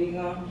see it be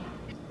gone.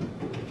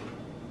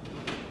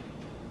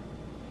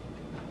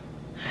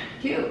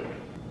 Cute.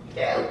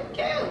 We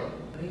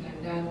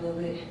can dive a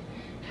little bit.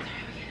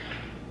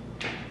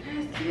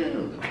 That's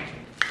cute.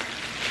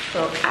 So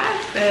I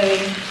say,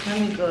 let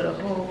me go to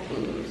Whole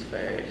Foods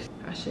first.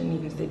 I shouldn't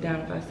even sit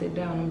down. If I sit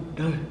down, I'm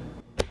done.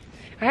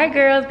 All right,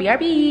 girls,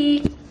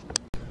 BRB.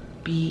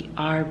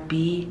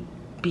 BRB,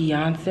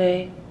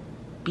 Beyonce.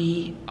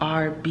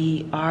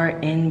 BRBRNB,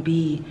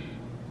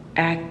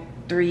 Act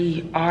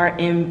 3,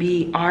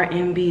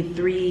 RMB,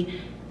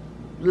 3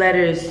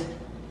 letters,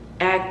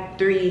 Act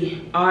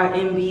 3,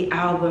 RMB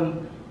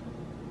album.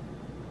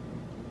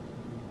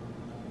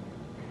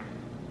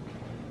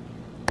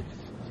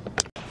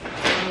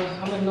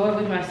 I'm annoyed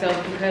with myself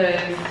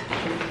because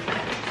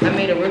I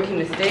made a rookie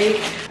mistake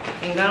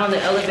and got on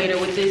the elevator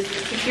with this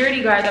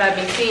security guard that I've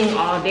been seeing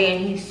all day,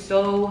 and he's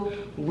so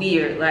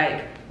weird.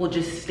 Like, will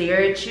just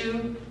stare at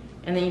you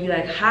and then you'd be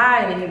like,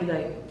 hi, and then he'd be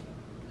like,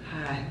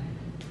 hi.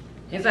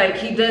 It's like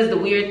he does the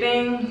weird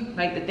thing,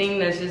 like the thing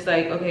that's just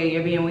like, okay,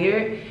 you're being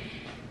weird.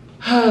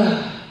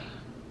 And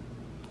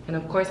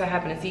of course I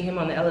happen to see him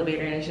on the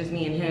elevator and it's just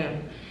me and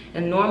him.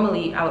 And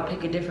normally I would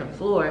pick a different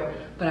floor,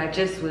 but it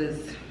just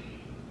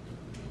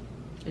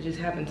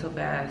happened so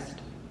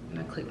fast and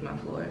I clicked my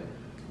floor.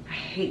 I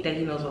hate that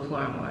he knows what floor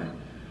I'm on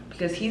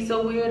because he's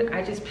so weird.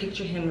 I just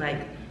picture him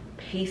like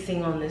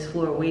pacing on this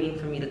floor waiting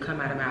for me to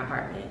come out of my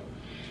apartment.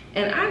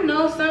 And I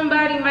know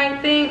somebody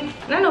might think,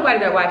 not nobody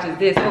that watches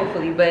this,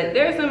 hopefully, but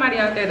there's somebody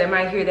out there that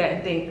might hear that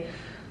and think,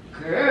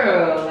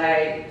 girl,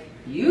 like,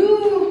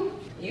 you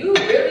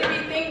really be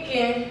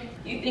thinking,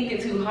 you thinking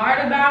too hard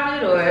about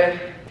it, or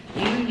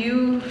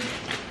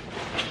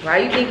why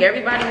you think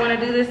everybody want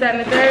to do this, that,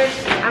 and the third?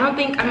 I don't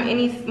think I'm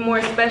any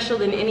more special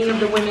than any of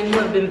the women who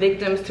have been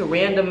victims to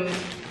random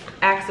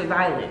acts of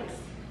violence.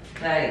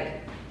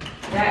 Like,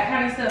 that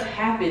kind of stuff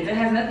happens. It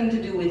has nothing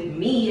to do with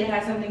me, it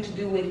has something to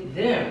do with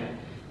them.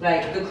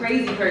 Like the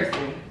crazy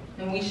person.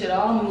 And we should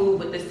all move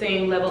with the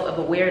same level of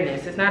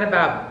awareness. It's not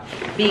about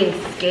being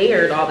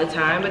scared all the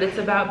time, but it's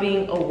about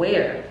being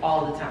aware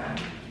all the time.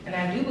 And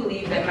I do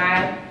believe that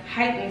my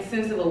heightened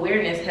sense of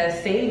awareness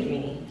has saved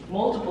me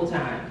multiple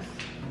times.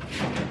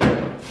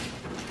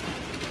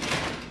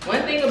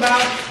 One thing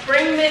about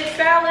spring mix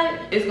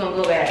salad, it's gonna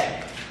go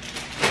bad.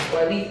 Or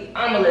at least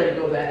I'm gonna let it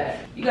go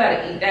bad. You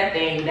gotta eat that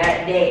thing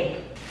that day.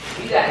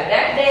 You got it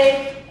that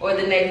day or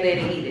the next day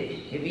to eat it.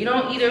 If you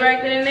don't eat it right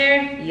then and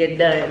there, you're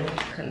done.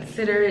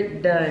 Consider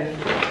it done.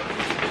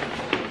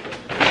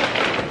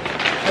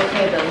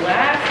 Okay, the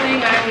last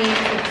thing I need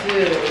to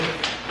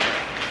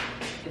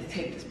do is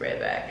take this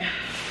bread back.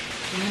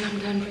 And then I'm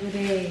done for the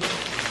day.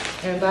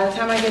 And by the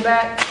time I get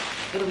back,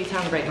 it'll be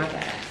time to break my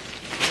fast.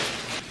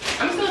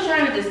 I'm still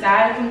trying to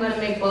decide if I'm gonna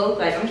make both.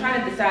 Like, I'm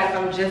trying to decide if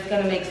I'm just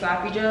gonna make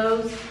sloppy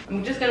joes.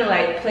 I'm just gonna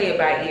like play it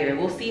by ear.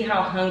 We'll see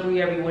how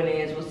hungry everyone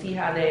is. We'll see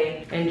how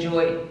they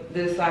enjoy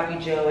the sloppy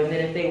joe. And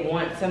then if they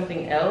want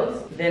something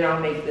else, then I'll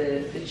make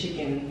the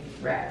chicken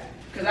wrap.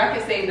 Cause I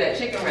can save that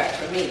chicken wrap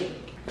for me.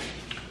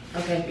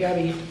 Okay,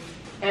 BRB.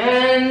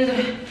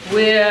 And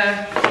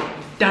we're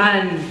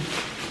done.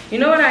 You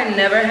know what I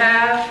never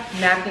have?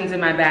 Napkins in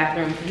my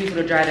bathroom for people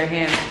to dry their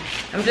hands.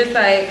 I'm just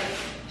like,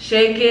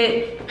 shake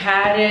it,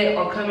 pat it,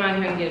 or come out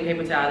here and get a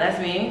paper towel. That's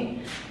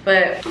me.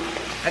 But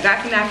I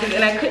got some napkins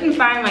and I couldn't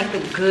find like the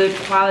good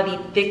quality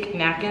thick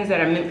napkins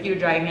that are meant for you to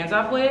dry your hands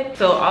off with.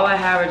 So all I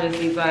have are just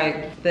these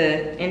like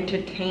the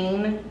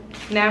entertain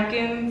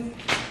napkins.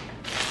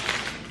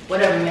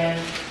 Whatever, man.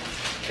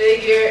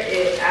 Figure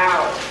it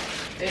out.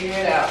 Figure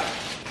it out.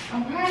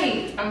 All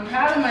right, I'm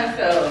proud of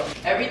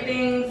myself.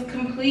 Everything's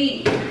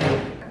complete.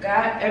 I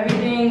got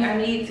everything I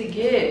need to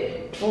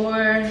get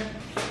for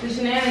the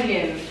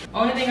shenanigans.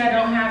 Only thing I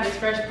don't have is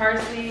fresh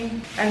parsley.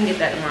 I can get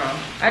that tomorrow.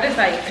 I just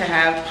like to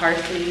have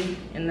parsley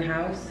in the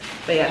house.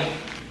 But yeah,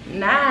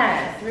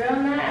 nice, real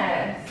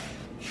nice.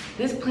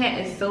 This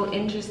plant is so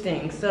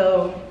interesting.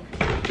 So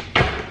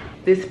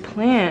this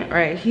plant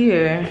right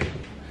here,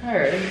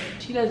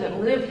 she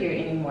doesn't live here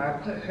anymore. I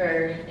put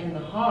her in the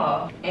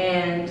hall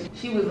and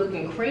she was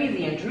looking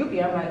crazy and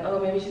droopy. I'm like, oh,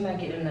 maybe she's not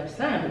getting enough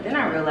sun. But then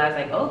I realized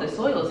like, oh, the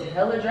soil's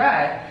hella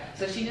dry.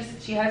 So she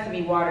has to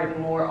be watered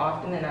more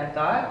often than I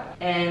thought.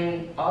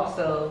 And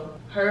also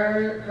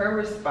her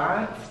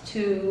response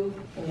to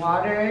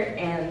water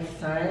and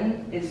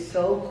sun is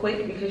so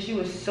quick because she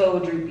was so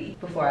droopy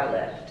before I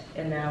left.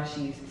 And now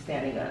she's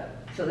standing up.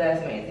 So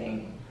that's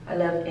amazing. I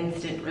love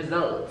instant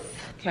results.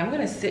 Okay, I'm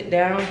gonna sit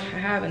down. I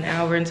have an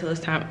hour until it's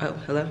time. Oh,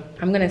 hello.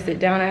 I'm gonna sit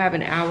down. I have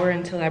an hour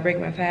until I break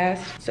my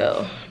fast.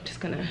 So I'm just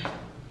gonna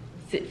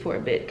sit for a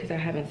bit because I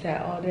haven't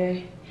sat all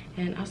day.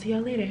 And I'll see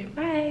y'all later.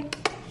 Bye.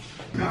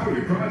 Power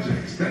your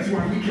projects. That's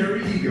why we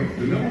carry Ego,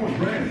 the #1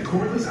 brand in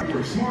cordless. I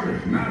work smarter,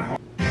 not harder.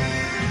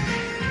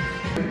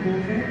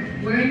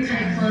 Wearing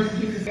tight clothes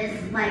keeps us.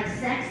 It's like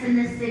Sex in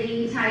the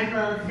City type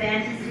of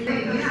fantasy.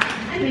 Yeah,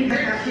 I think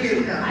that's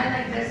cute.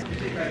 I like this.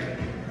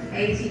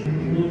 18.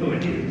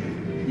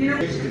 You know, I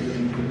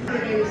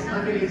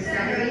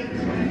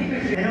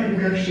don't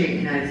negotiate in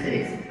the United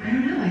States. I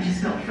don't know, I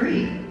just felt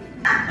free.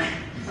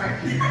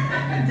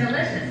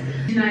 Delicious.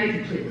 United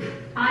completely.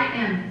 I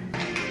am.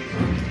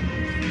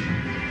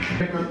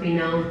 Let me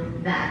know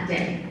that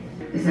day.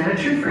 Is that a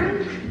true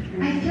friend?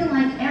 I feel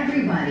like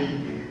everybody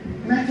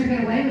lets her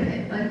get away with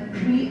it, but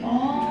we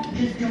all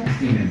just don't.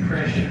 An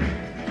impression.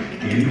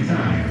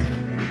 Anytime.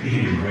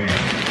 Anywhere.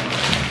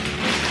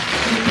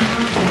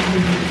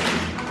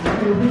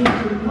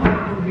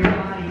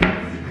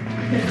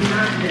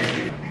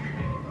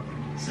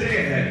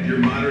 Stay ahead. Your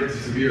moderate to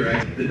severe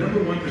eczema. The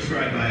 #1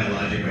 prescribed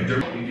biologic by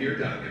dermatology to your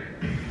doctor.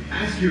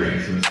 Ask your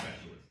eczema specialist.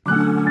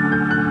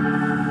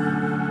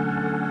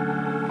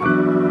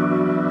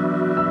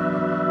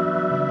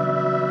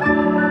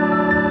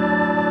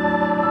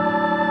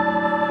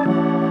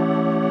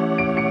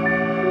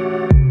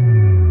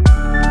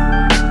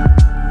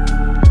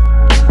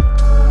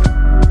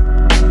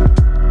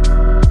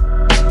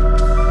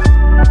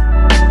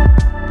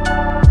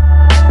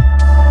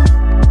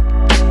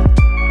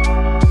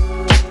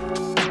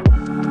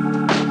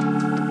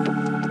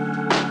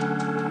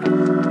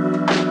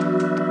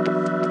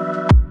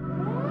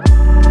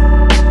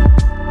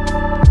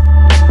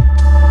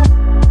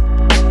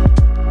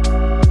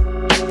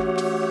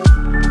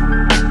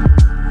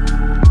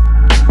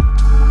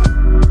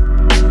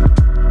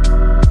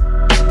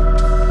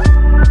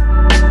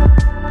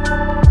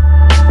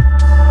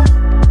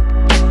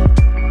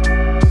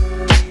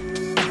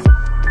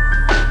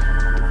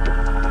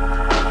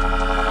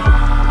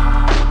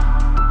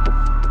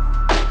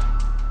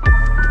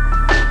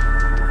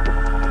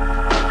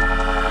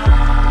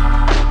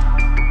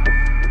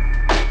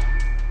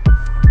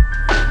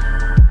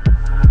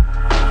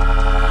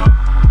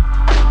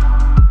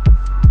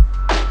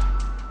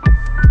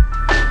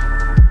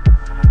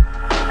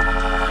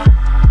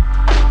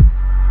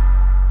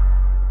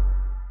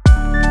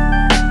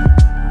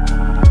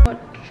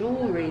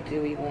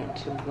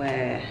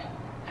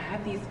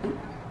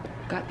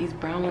 Got these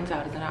brown ones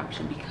out as an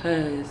option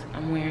because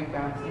I'm wearing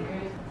brown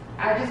sneakers.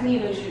 I just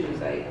need new shoes.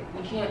 Like,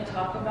 we can't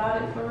talk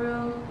about it for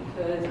real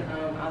because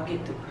I'll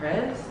get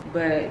depressed.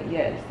 But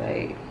yes,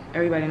 like,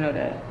 everybody know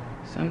that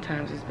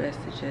sometimes it's best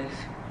to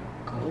just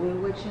go with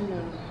what you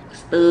know.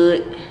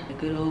 Stud, a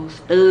good old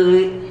stud.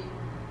 And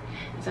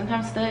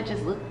sometimes stud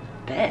just look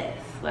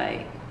best.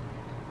 Like,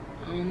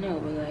 I don't know,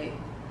 but like,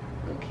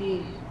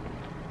 low-key,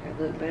 I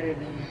look better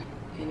than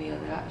any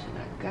other option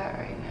I got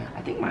right now.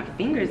 I think my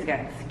fingers got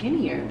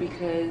skinnier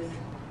because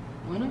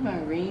one of my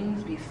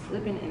rings be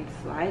slipping and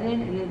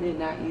sliding, and it did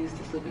not use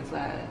to slip and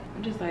slide.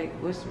 I'm just like,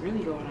 what's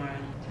really going on?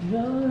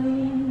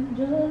 Jolene,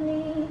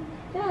 Jolene,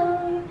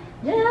 Jolene,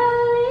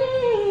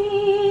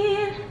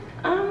 Jolene,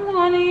 I'm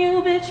warning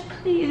you, bitch,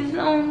 please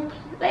don't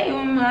play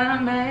with my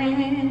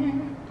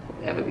man.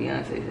 Whatever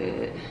Beyonce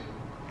said.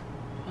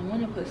 I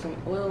want to put some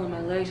oil on my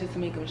legs just to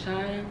make them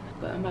shine,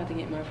 but I'm about to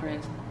get my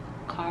friend's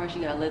car. She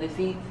got leather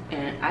seats,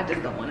 and I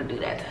just don't want to do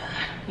that to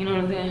her. You know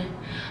what I'm saying?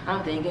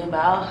 I'm thinking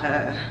about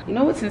her. You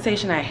know what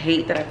sensation I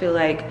hate that I feel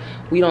like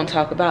we don't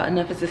talk about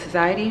enough as a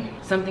society?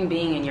 Something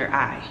being in your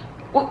eye.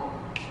 Whoa.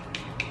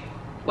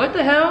 What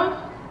the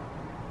hell?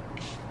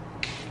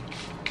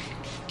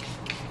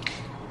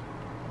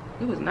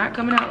 It was not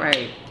coming out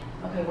right.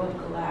 Okay, what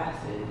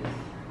glasses?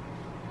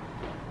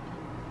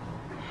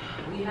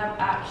 We have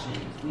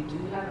options. We do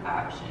have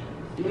options.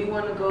 Do we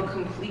want to go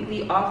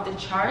completely off the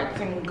charts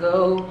and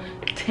go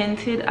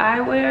tinted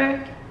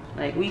eyewear?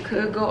 Like, we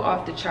could go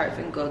off the charts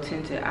and go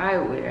tinted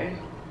eyewear.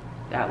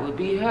 That would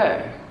be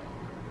her.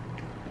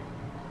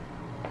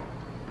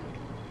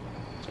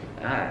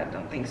 I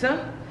don't think so.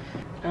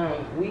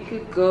 We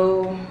could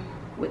go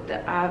with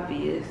the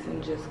obvious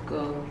and just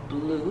go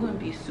blue and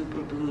be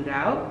super blued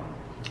out.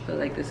 I feel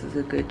like this is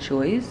a good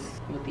choice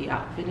with the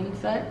outfit and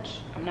such.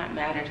 I'm not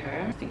mad at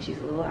her. I think she's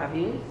a little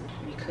obvious.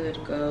 We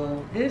could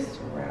go this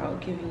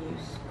route, giving you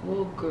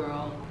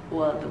schoolgirl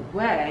all the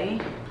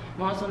way.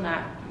 I'm also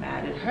not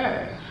mad at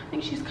her. I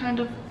think she's kind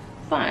of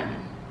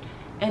fun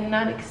and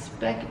not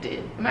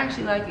expected. I'm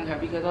actually liking her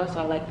because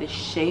also I like this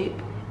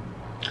shape.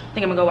 I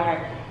think I'm gonna go with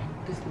her.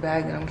 This is the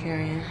bag that I'm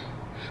carrying.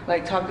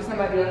 Like, talk to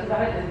somebody else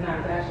about it, it's not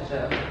a fashion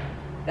show.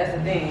 That's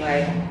the thing,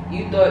 like,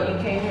 you thought you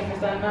came here for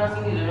something else,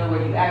 you need to know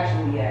where you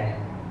actually at.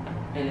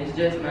 And it's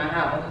just my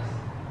house.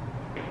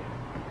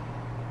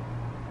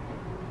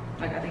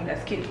 Like, I think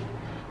that's cute.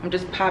 I'm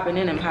just popping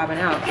in and popping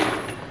out.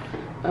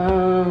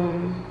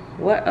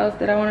 What else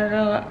did I want to do?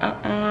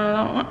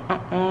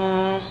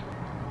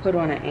 Put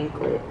on an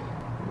anklet.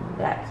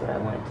 That's what I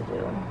wanted to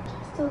do.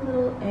 Just a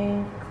little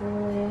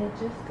anklet,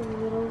 just a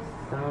little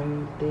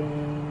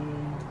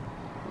something.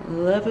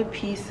 Love a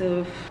piece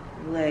of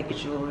leg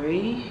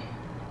jewelry.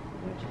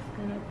 We're just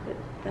gonna put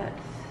that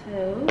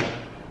so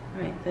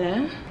right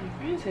there. My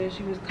friend said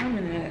she was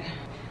coming at.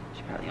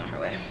 She's probably on her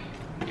way.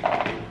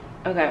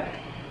 Okay.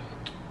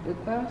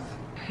 Lip gloss.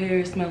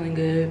 Hair smelling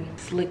good.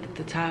 Slicked at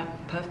the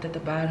top, puffed at the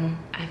bottom.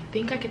 I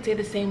think I could say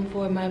the same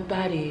for my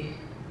body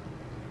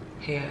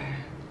hair.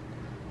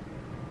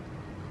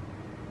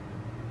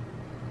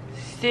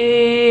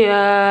 See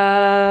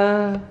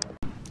ya.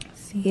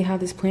 See how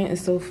this plant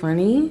is so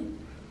funny?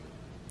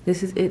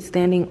 This is it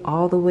standing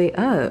all the way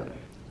up.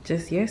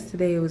 Just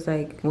yesterday it was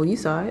like, well, you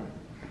saw it.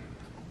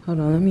 Hold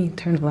on, let me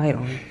turn the light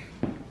on.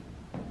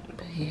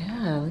 But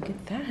yeah, look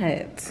at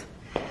that.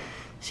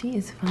 She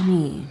is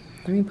funny.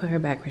 Let me put her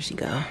back where she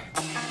go.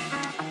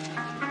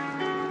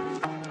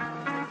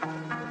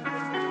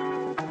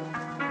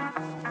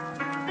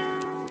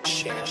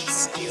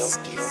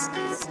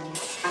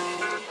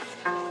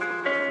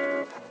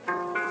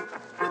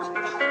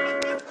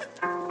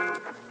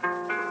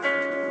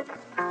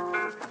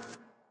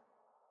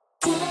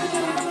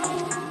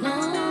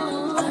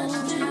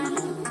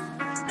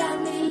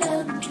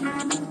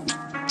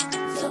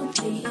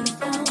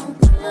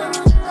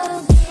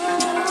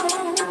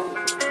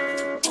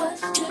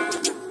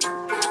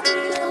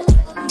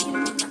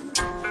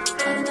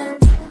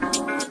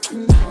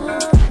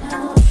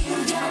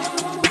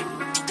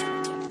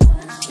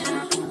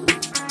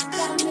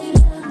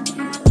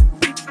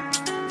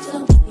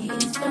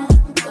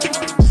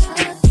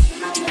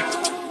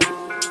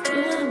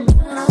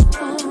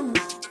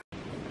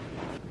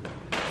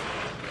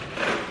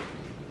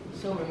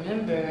 So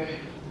remember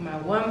my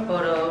one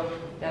photo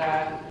that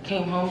I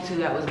came home to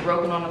that was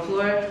broken on the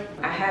floor?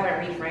 I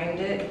haven't reframed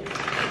it.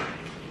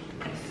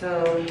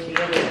 So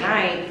the other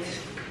night,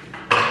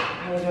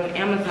 I was on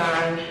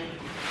Amazon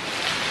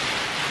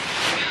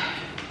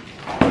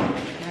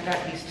and I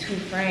got these two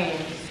frames,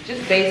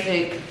 just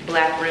basic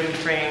black rim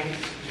frames.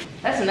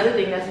 That's another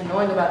thing that's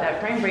annoying about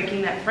that frame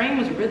breaking. That frame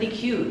was really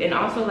cute and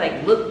also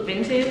like looked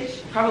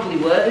vintage, probably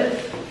was.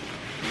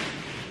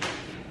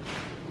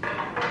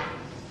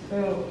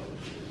 So,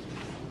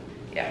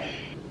 yeah,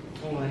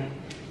 anyway,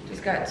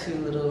 just got two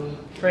little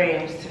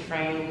frames to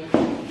frame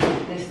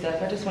this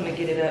stuff. I just want to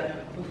get it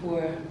up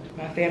before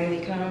my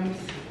family comes.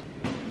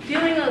 I'm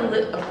feeling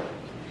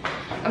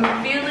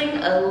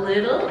a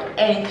little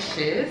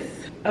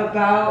anxious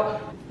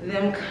about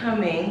them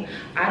coming.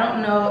 I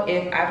don't know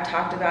if I've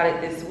talked about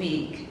it this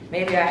week.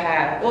 Maybe I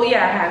have. Well,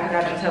 yeah, I have,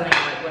 because I've been telling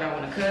them like what I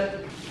want to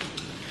cook.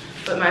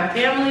 But my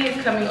family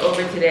is coming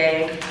over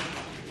today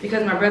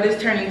because my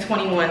brother's turning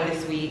 21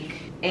 this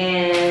week,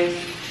 and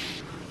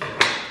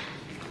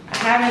I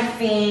haven't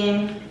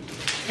seen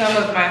some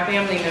of my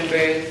family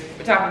members,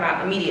 we're talking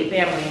about immediate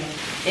family,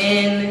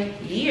 in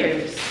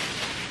years.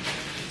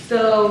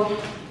 So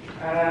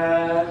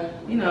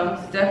You know,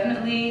 it's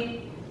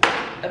definitely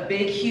a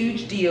big,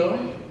 huge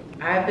deal.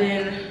 I've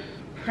been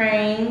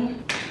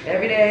praying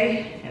every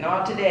day and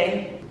all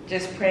today,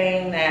 just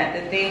praying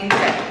that the things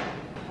that,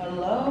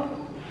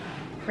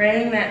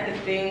 praying that the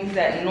things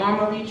that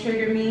normally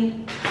trigger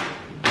me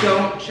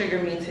don't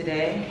trigger me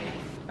today.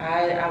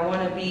 I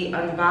want to be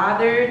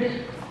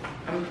unbothered.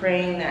 I'm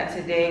praying that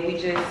today we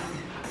just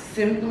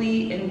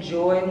simply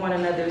enjoy one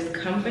another's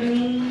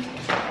company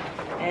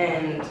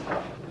and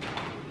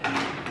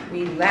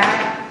we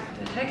laugh.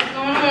 What the heck is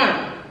going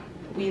on?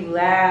 We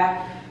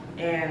laugh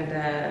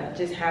and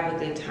just have a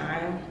good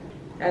time.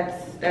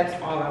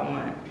 That's all I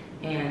want.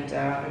 And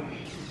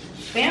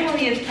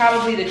family is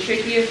probably the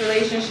trickiest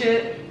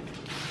relationship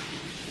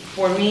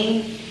for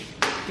me,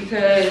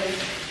 because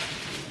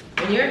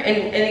when you're,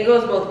 and it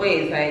goes both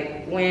ways,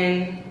 like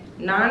when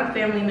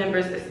non-family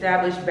members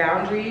establish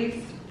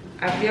boundaries,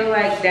 I feel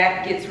like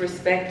that gets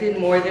respected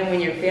more than when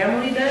your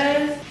family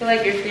does. I feel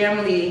like your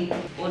family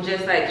will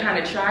just like kind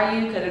of try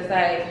you, because it's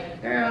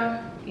like,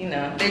 girl, you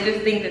know, they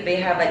just think that they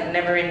have like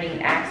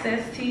never-ending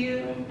access to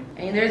you.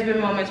 And there's been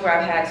moments where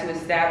I've had to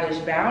establish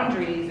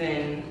boundaries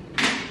and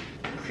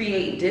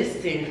create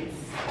distance,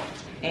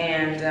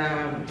 and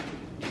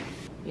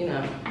you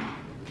know,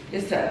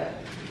 it's tough.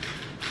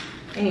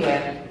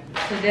 Anyway,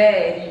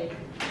 today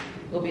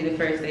will be the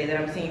first day that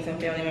I'm seeing some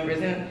family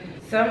members, and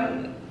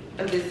some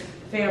of this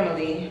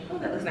family, oh,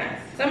 that looks nice.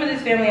 Some of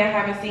this family I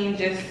haven't seen,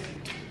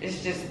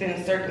 it's just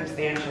been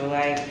circumstantial.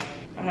 Like,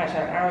 I'm not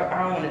trying,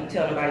 I don't want to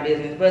tell nobody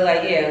business, but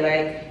like, yeah,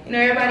 like, you know,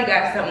 everybody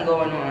got something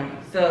going on.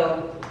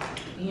 So,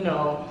 you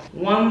know,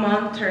 1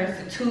 month turns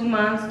to 2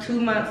 months,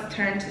 2 months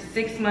turn to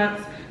 6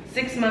 months,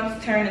 6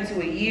 months turn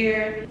into a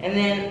year, and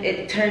then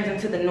it turns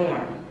into the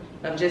norm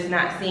of just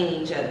not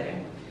seeing each other.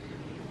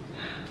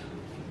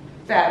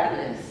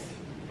 Fabulous.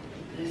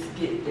 Let's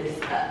get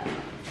this up.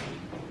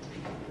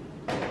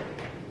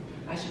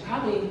 I should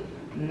probably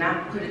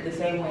not put it the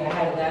same way I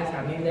had it last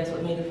time. Maybe that's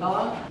what made it fall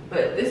off.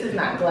 But this is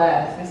not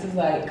glass. This is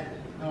like,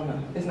 I don't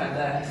know. It's not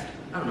glass.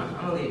 I don't know.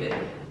 I'm gonna leave it.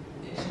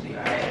 It should be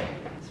all right,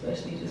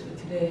 especially just for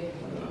today.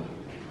 I don't know.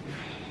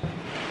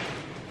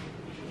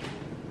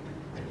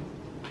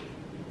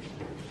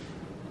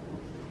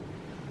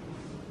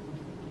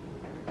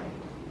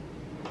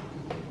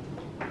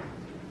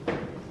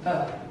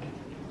 Oh.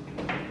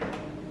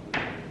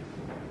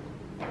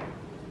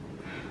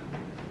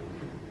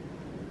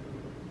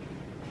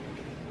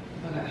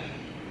 Okay.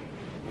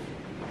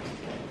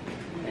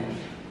 And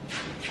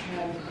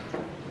have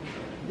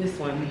this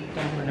one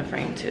that I'm gonna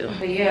frame too.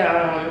 But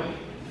yeah,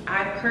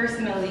 I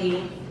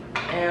personally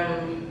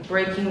am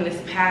breaking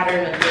this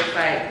pattern of just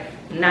like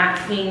not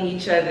seeing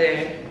each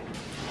other,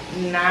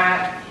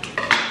 not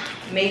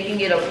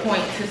making it a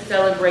point to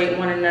celebrate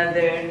one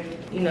another.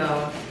 You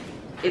know,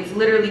 it's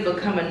literally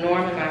become a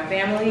norm in my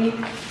family,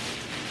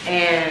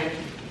 and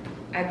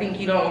I think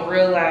you don't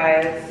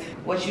realize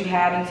what you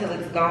have until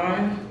it's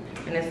gone.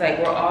 And it's like,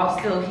 we're all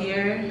still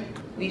here.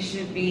 We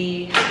should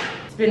be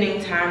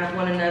spending time with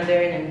one another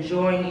and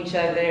enjoying each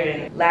other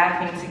and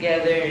laughing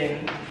together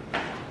and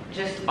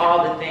just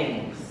all the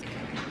things.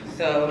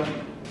 So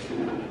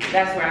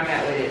that's where I'm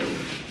at with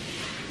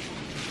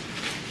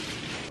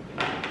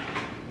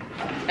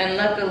it. And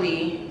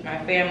luckily, my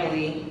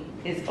family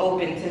is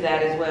open to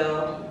that as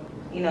well.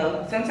 You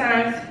know,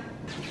 sometimes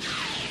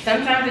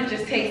it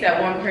just takes that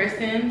one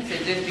person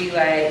to just be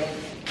like,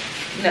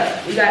 no,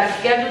 we gotta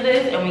schedule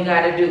this and we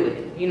gotta do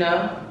it, you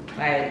know?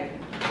 Like,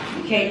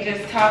 we can't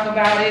just talk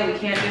about it. We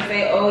can't just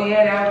say, oh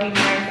yeah, that would be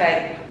nice.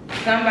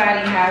 Like,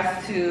 somebody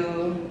has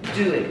to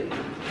do it.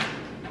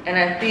 And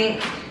I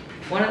think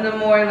one of the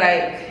more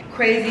like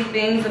crazy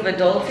things of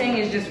adulting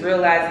is just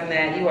realizing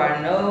that you are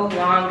no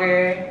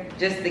longer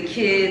just the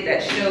kid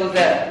that shows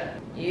up.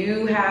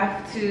 You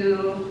have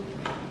to,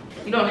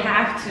 you don't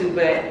have to,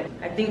 but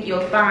I think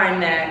you'll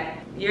find that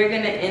you're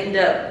gonna end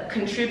up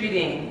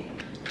contributing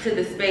to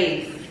the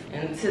space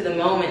and to the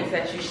moments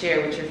that you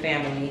share with your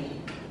family.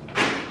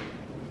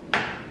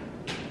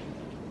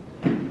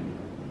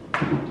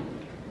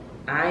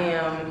 I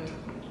am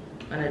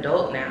an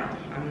adult now.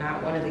 I'm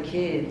not one of the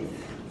kids.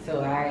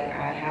 So I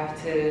have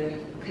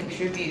to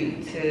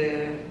contribute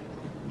to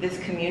this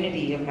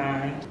community of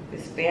mine,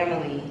 this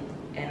family,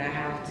 and I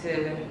have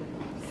to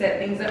set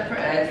things up for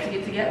us to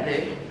get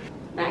together.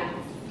 Nice.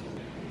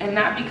 And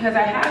not because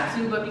I have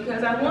to, but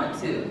because I want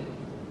to.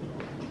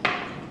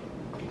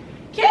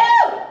 Cute!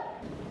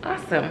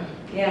 Awesome.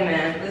 Yeah,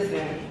 man,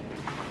 listen.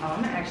 Oh,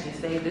 I'm gonna actually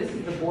say this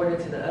is the border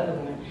to the other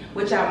one,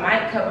 which I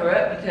might cover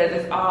up because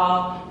it's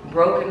all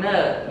broken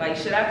up. Like,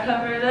 should I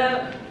cover it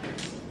up?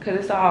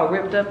 Because it's all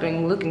ripped up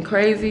and looking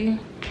crazy.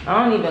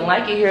 I don't even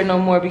like it here no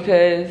more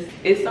because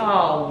it's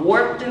all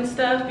warped and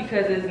stuff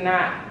because it's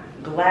not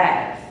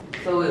glass.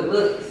 So it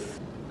looks,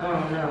 I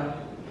don't know.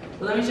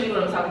 But let me show you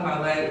what I'm talking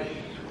about. Like,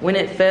 when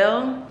it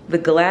fell, the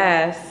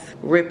glass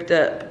ripped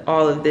up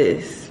all of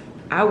this.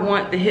 I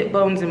want the hip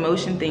bones in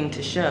motion thing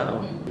to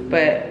show, but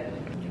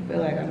I feel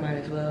like I might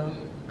as well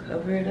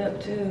cover it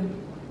up too.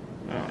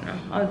 I don't know,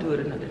 I'll do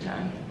it another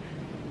time.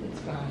 It's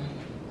fine.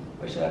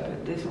 Or should I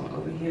put this one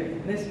over here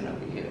and this one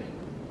over here?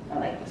 I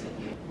like this one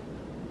here.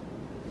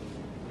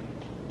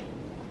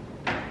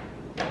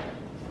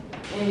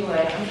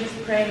 Anyway, I'm just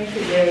praying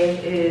today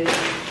is,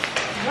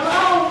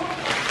 hello!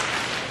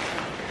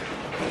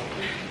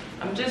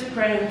 I'm just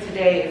praying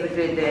today is a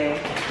good day.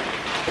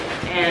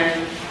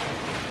 And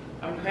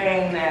I'm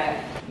praying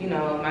that, you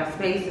know, my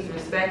space is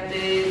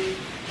respected,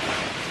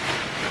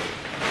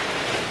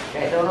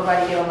 that don't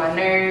nobody get on my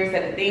nerves,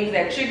 that the things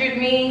that triggered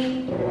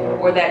me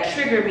or that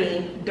trigger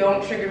me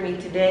don't trigger me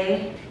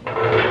today.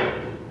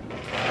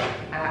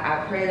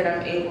 I pray that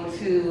I'm able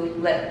to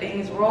let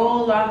things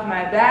roll off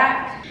my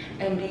back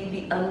and be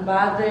the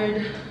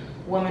unbothered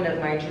woman of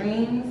my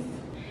dreams.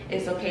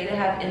 It's okay to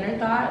have inner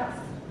thoughts,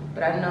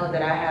 but I know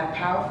that I have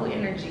powerful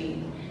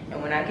energy,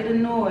 and when I get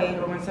annoyed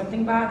or when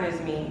something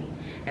bothers me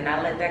and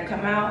I let that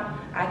come out,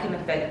 I can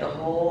affect the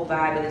whole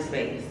vibe of the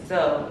space.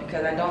 So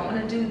because I don't want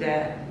to do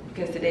that,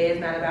 because today is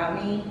not about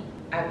me,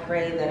 I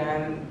pray that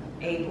I'm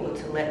able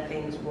to let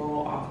things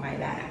roll off my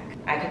back.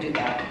 I can do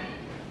that.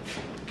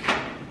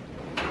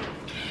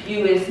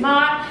 You is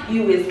smart,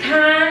 you is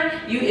kind,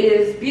 you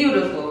is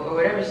beautiful, or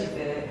whatever she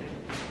said.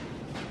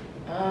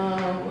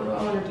 What do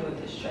I want to do with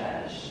this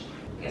trash?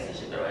 Guess I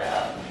should throw it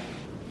out.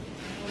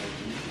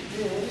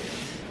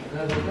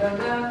 Go, go, go, go,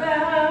 go.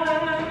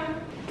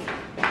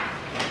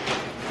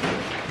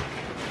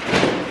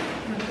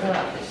 I'm gonna throw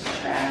out this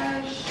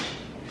trash.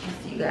 I'll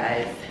see you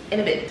guys in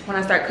a bit when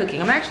I start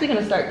cooking. I'm actually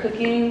gonna start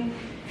cooking.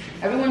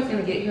 Everyone's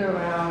gonna get here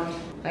around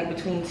like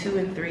between 2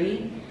 and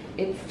 3.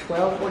 It's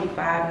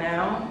 12:45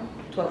 now,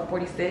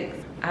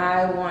 12:46.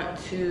 I want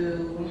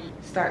to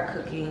start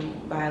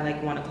cooking by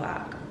like 1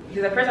 o'clock.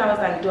 Because at first I was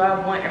like, do I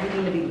want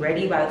everything to be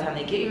ready by the time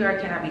they get here, or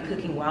can I be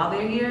cooking while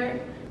they're here?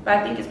 But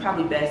I think it's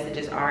probably best to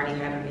just already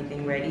have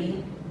everything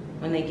ready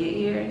when they get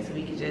here, so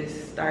we could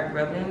just start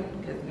grubbing,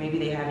 because maybe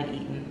they haven't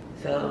eaten.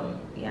 So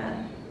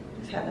yeah,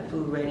 just have the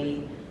food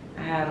ready.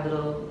 I have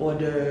little hors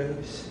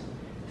d'oeuvres,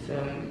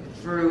 some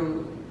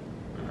fruit.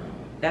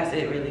 That's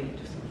it really,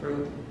 just some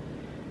fruit.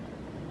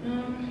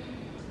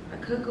 I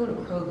could go to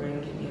Kroger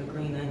and get me a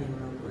green onion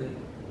real quick.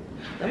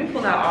 Let me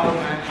pull out all of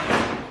my.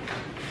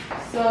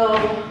 So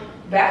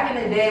back in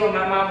the day when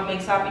my mom would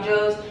make sloppy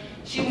joes,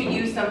 she would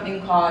use something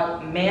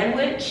called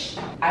manwich.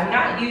 I'm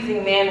not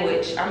using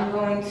manwich. I'm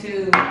going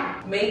to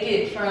make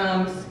it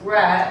from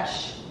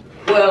scratch.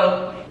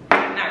 Well,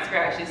 not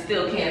scratch, it's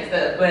still canned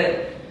stuff,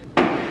 but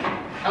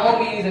I won't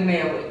be using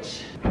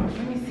manwich.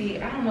 Let me see,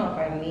 I don't know if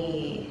I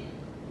need,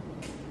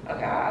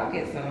 okay, I'll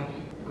get some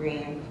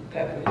green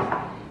peppers.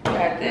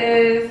 Got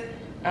this,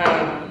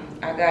 I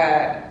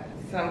got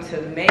some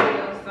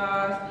tomato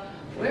sauce.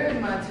 Where is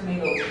my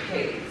tomato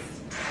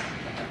paste?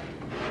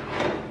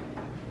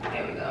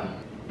 There we go.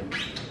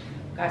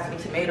 Got some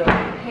tomato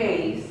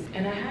paste,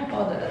 and I have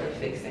all the other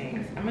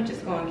fixings. I'm gonna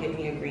just go and get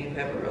me a green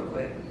pepper real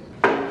quick.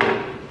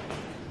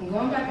 I'm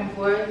going back and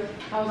forth.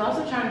 I was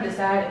also trying to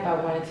decide if I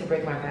wanted to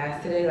break my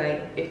fast today,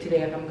 like if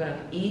I'm gonna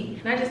eat.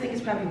 And I just think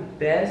it's probably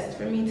best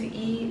for me to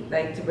eat,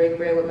 like to break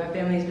bread with my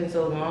family. It's been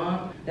so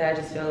long that I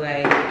just feel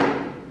like,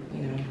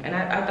 you know, and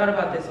I thought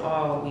about this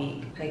all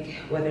week, like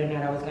whether or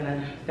not I was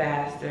gonna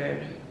fast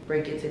or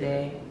break it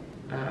today.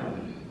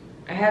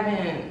 I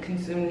haven't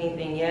consumed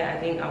anything yet. I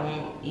think I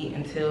won't eat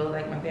until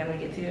like my family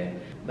gets here.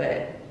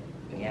 But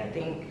yeah, I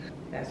think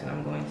that's what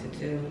I'm going to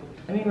do.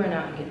 Let me run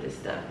out and get this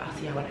stuff. I'll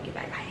see y'all when I get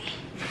back. Bye.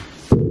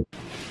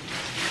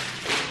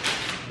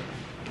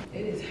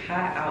 It is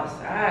hot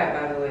outside,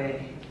 by the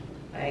way.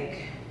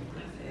 Like,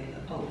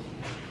 oh.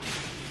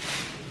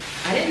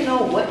 I didn't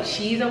know what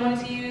cheese I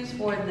wanted to use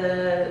for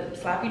the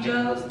sloppy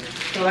joes.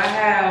 So I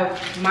have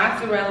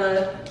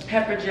mozzarella,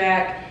 pepper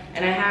jack,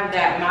 and I have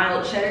that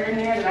mild cheddar in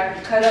there that I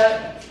can cut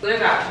up. So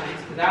there's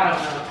options, because I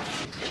don't know.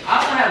 I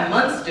also have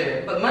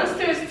Munster, but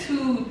Munster is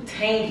too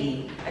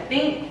tangy. I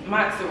think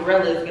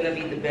mozzarella is gonna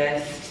be the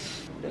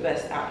best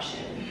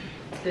option.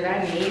 Did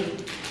I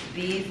need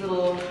these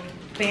little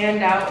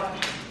fanned out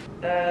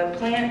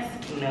plants?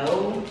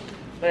 No,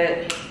 but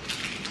it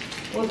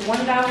was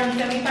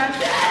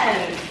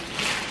 $1.75.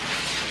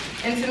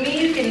 And to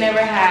me, you can never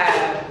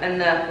have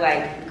enough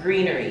like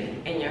greenery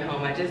in your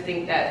home. I just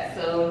think that's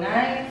so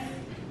nice.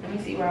 Let me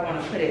see where I want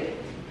to put it.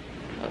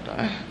 Hold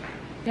on.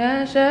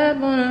 Cash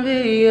up on a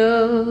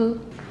video.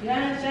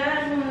 Cash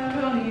up on a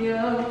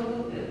rodeo.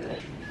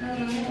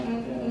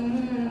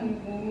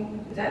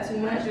 Is that too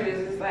much, or is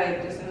this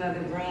like just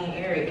another green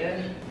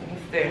area? Let me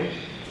see.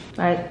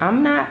 Like,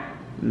 I'm not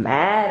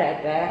mad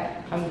at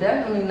that. I'm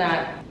definitely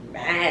not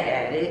mad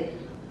at it.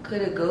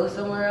 Could it go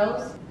somewhere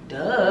else?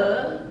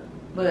 Duh.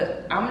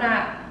 But I'm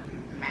not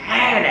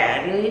mad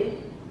at it.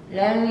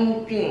 Let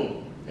me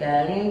think.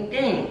 Let me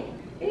think.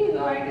 Here you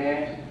go right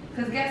there.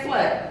 Cause guess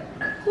what?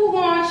 Who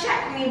gonna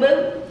check me,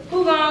 boo?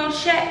 Who gonna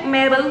check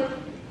me, boo?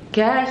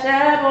 Cash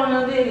app on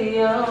the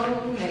video.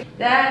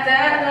 That's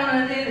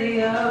on the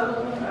video.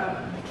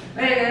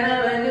 Make it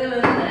up and do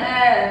it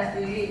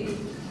nasty.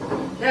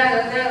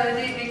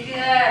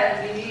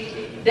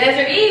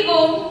 Desert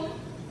Eagle.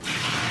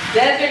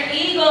 Desert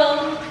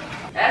Eagle.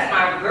 That's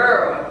my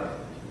girl.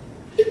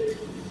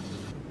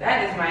 That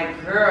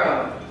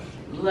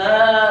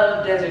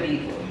Love Desert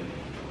Eagle.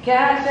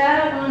 Cash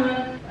out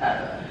on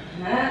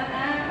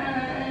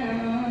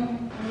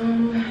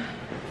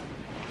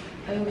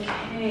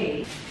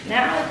okay,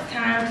 now it's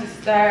time to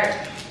start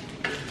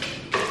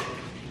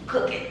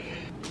cooking.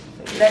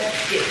 So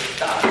let's get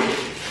started.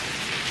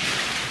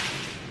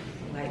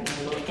 Like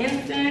a little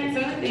incense,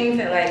 some of the things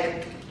that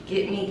like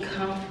get me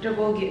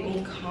comfortable, get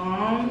me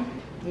calm.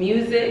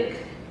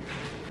 Music,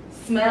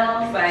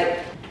 smells, like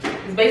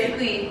it's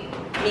basically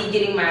me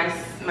getting my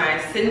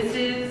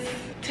senses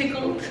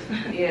tickled.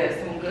 Yeah,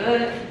 some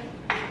good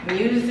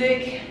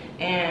music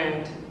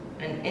and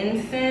an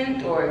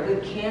incense or a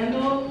good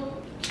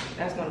candle.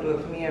 That's gonna do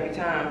it for me every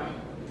time.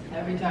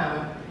 Every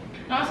time.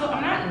 And also,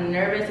 I'm not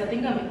nervous. I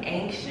think I'm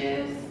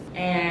anxious.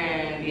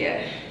 And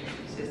yeah,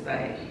 it's just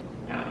like,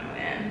 I don't know,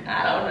 man.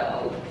 I don't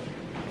know.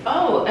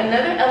 Oh,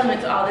 another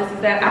element to all this is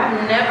that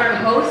I've never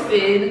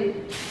hosted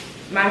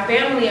my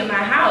family at my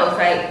house.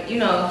 Like, you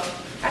know,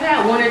 I've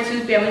had 1 or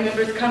 2 family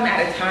members come at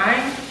a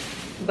time,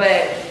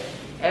 but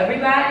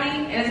everybody,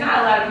 and it's not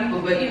a lot of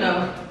people, but you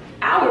know,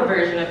 our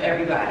version of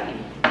everybody.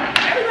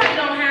 Everybody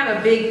don't have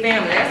a big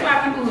family. That's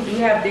why people who do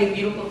have big,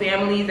 beautiful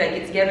families that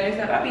get together and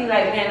stuff, I'll be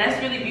like, man,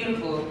 that's really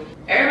beautiful.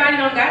 Everybody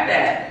don't got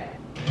that.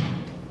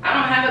 I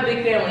don't have a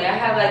big family. I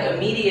have like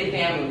immediate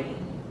family.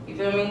 You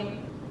feel me?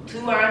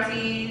 2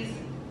 aunties,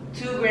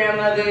 2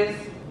 grandmothers,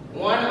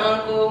 1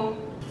 uncle,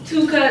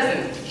 2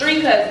 cousins,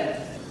 3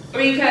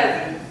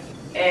 cousins,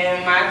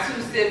 and my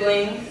 2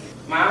 siblings,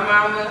 my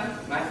mama,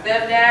 my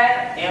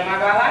stepdad, and my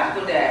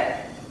biological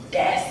dad.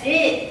 That's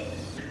it.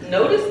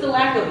 Notice the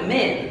lack of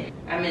men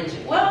I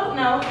mentioned. Well,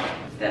 no,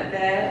 stepdad,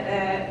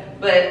 dad,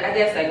 but I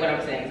guess like what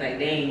I'm saying is like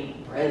they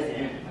ain't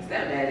present. My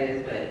stepdad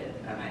is,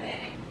 but not my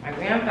daddy. My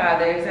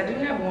grandfathers, I do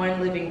have 1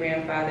 living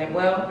grandfather.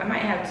 Well, I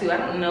might have 2. I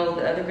don't know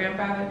the other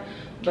grandfather,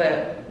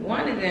 but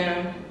one of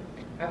them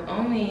I've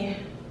only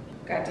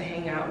got to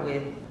hang out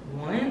with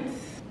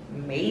once,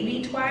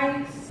 maybe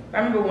twice. I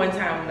remember one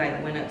time we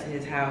like went up to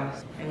his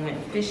house and went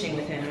fishing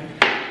with him.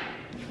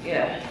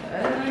 Yeah,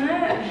 other than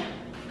that,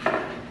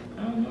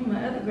 I don't know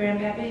my other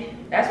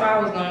grandpappy. That's why I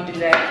was gonna do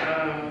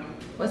that,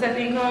 what's that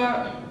thing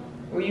called?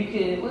 Where you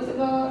could, what's it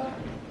called?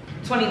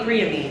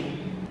 23andMe.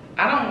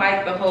 I don't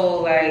like the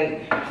whole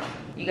like,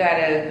 you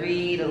gotta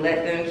agree to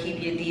let them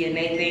keep your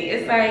DNA thing.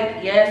 It's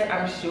like, yes,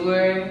 I'm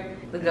sure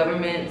the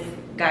government's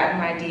gotten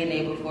my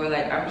DNA before,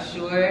 like I'm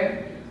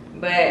sure,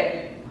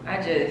 but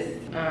I just,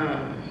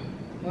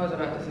 what was I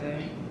about to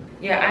say?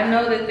 Yeah, I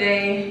know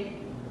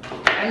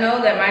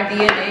that my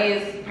DNA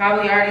is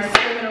probably already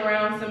swimming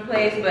around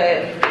someplace,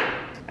 but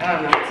I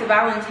don't know, to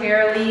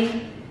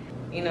voluntarily,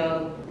 you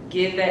know,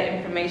 give that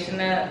information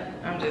up,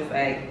 I'm just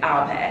like,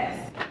 I'll pass.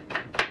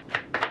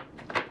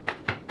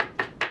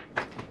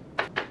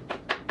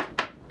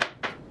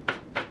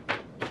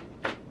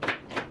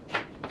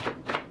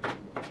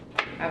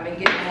 I've been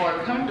getting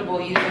more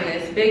comfortable using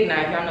this big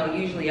knife. Y'all know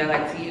usually I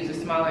like to use a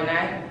smaller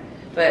knife,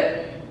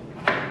 but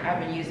I've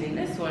been using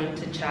this one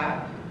to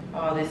chop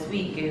all this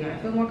week and I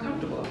feel more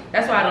comfortable.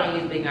 That's why I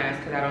don't use big knives,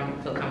 because I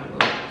don't feel comfortable.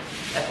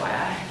 That's why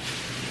I.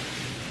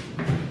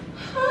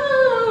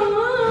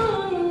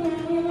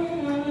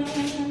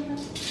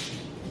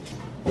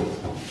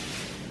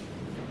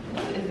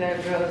 What is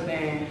that girl's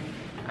name?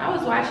 I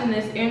was watching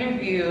this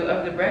interview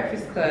of The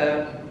Breakfast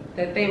Club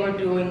that they were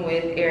doing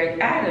with Eric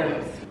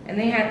Adams, and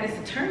they had this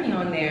attorney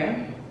on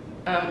there.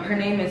 Her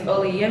name is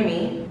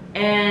Oluyemi,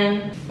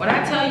 and when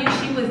I tell you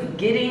she was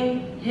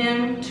getting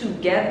him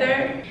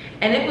together,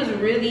 and it was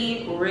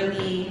really,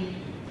 really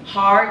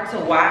hard to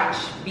watch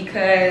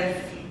because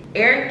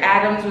Eric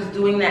Adams was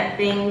doing that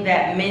thing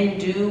that men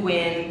do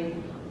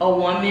when a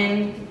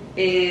woman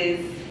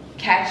is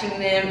catching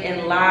them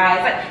in lies.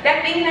 Like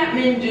that thing that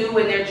men do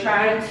when they're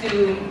trying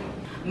to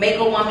make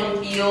a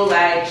woman feel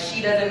like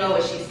she doesn't know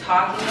what she's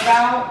talking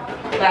about.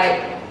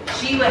 Like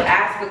she would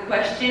ask a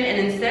question, and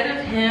instead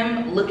of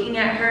him looking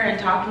at her and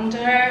talking to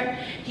her,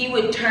 he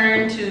would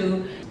turn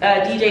to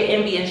DJ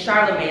Envy and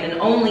Charlamagne and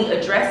only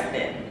address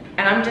them.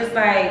 And I'm just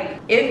like,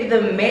 if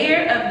the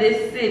mayor of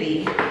this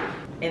city,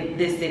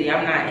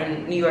 I'm not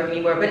in New York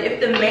anymore, but if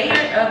the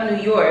mayor of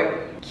New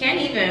York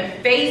can't even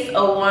face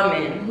a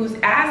woman who's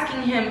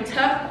asking him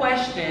tough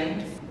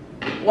questions,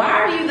 why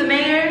are you the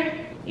mayor?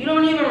 You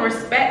don't even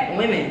respect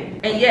women.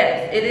 And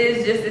yes, it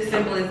is just as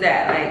simple as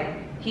that.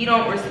 Like, he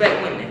don't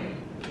respect women.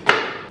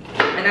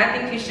 And I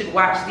think you should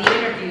watch the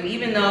interview,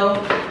 even though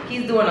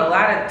he's doing a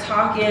lot of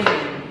talking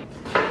and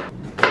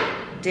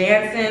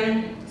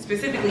dancing,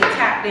 specifically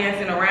tap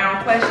dancing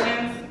around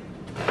questions.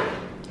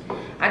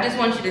 I just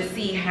want you to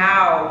see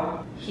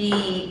how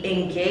he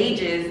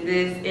engages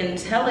this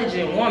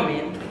intelligent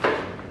woman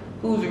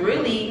who's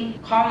really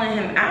calling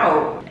him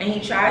out, and he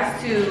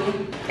tries to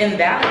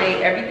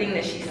invalidate everything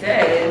that she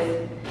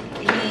says.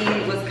 He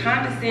was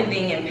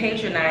condescending and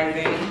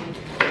patronizing,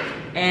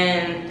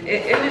 and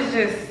it was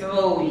just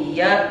so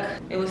yuck.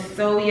 It was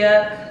so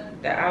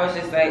yuck that I was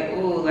just like,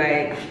 ooh,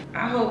 like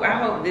I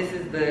hope this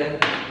is the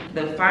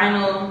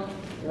final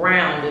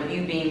round of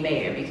you being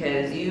mayor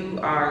because you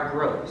are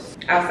gross.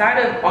 Outside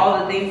of all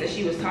the things that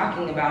she was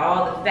talking about,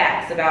 all the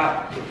facts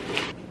about,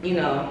 you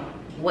know,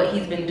 what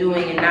he's been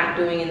doing and not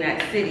doing in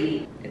that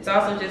city, it's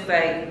also just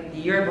like,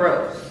 you're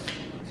gross.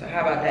 So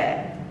how about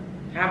that?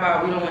 How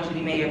about we don't want you to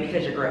be mayor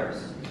because you're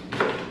gross? I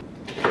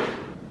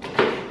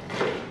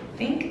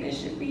think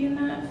this should be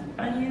enough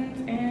onions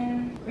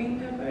and green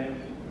pepper.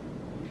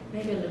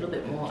 Maybe a little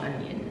bit more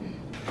onion.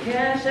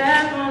 Cash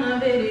app on the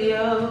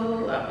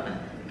video.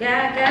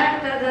 Got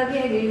the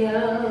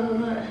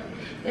video.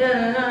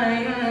 Yeah,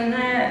 I'm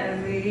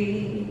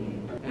nasty.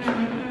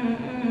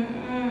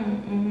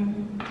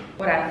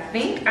 What I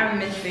think I'm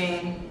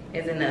missing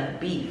is enough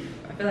beef.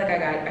 I feel like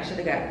I should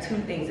have got 2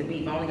 things of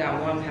beef. I only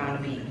got 1 pound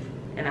of beef.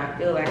 And I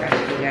feel like I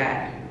should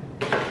have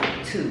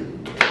got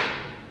 2.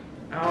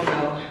 I don't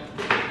know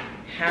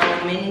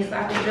how many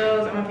sloppy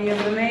joes I'm gonna be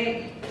able to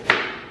make,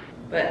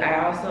 but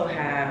I also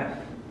have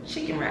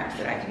chicken wraps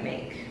that I can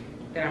make,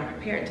 that I'm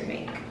prepared to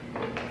make.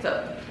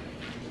 So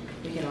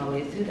we can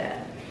always do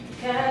that.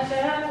 Cash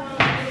out on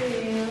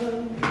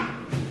video.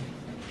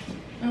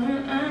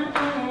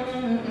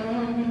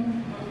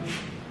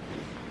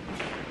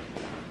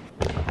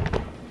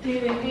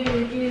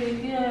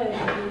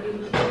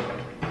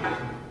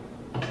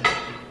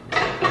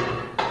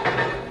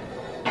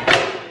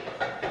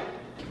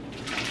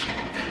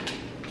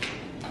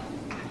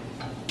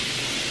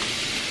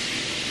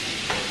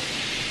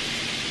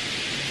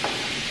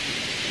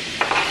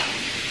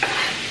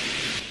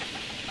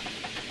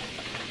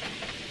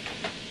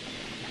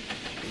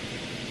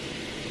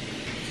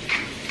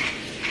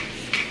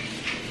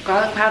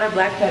 Garlic powder,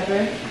 black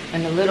pepper,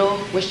 and a little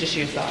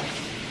Worcestershire sauce.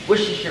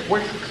 Worcestershire, you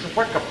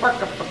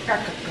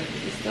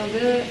still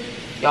good?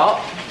 Y'all.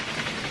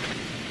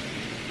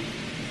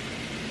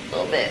 A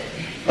little bit.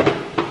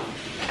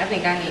 I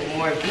think I need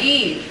more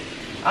beef.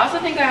 I also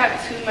think I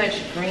have too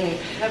much green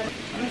pepper.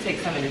 I'm gonna take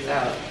some of this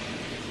out.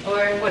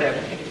 Or whatever,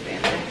 I think it's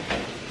there.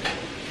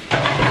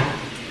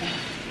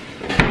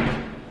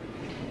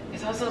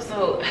 It's also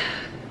so,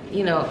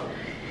 you know,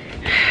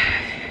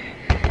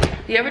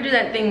 you ever do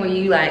that thing where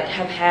you like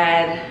have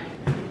had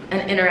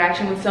an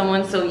interaction with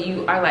someone, so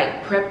you are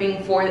like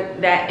prepping for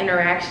that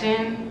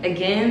interaction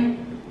again?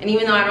 And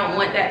even though I don't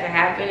want that to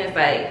happen, it's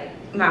like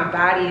my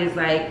body is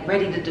like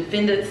ready to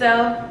defend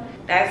itself.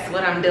 That's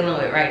what I'm dealing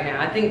with right now.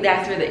 I think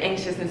that's where the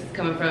anxiousness is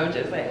coming from.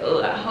 Just like,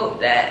 oh, I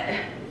hope that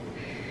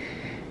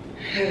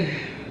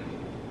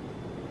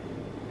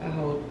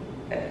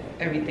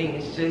everything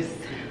is just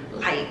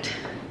light,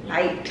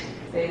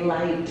 stay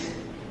light,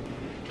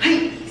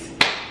 please.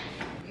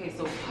 Okay,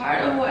 so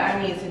part of what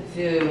I need to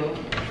do,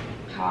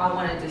 how I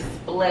want to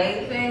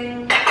display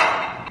things,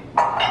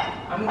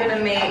 I'm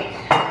gonna make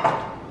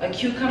a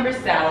cucumber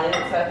salad,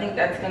 so I think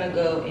that's gonna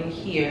go in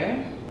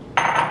here.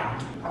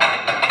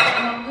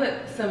 I'm gonna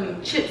put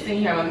some chips in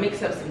here. I'm gonna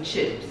mix up some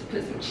chips.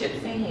 Put some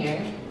chips in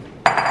here.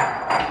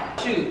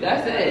 Shoot,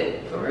 that's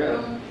it, for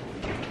real.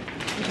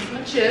 Mix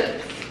my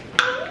chips.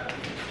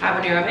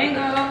 Habanero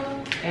mango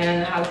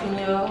and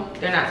jalapeno.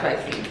 They're not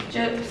spicy.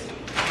 Chips.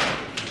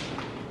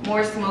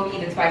 More smoky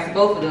than spicy,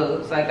 both of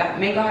those. Like that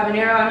mango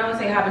habanero, I know I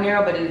say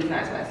habanero, but it is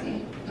not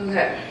spicy.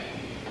 Okay.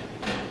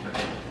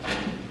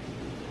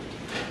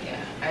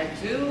 Yeah, I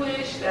do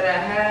wish that I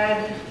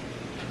had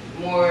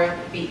more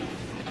beef.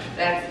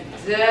 That's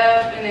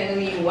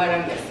definitely what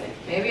I'm missing.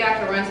 Maybe I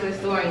could run to the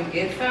store and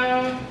get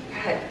some.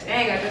 God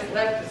dang, I just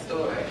left the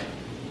store.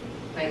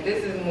 Like,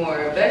 this is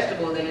more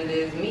vegetable than it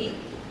is meat.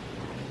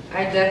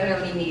 I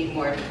definitely need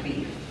more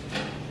beef.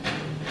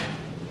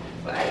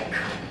 Like,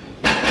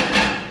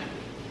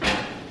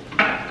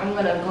 I'm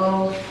gonna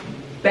go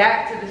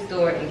back to the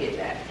store and get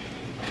that.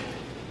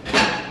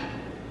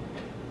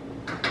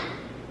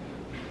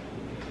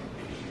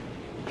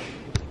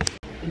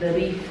 The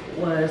beef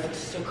was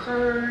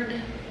secured.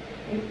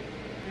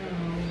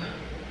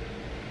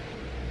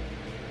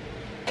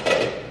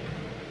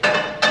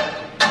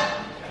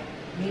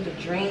 Need to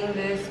drain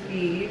this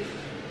beef.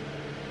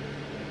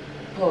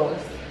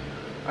 Pause.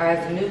 Or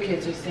as the new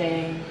kids are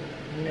saying,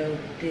 no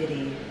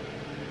diddy.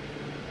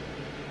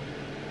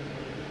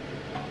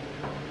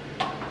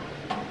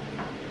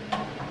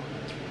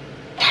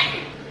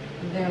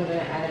 And then we're gonna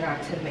add in our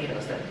tomato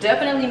stuff.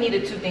 Definitely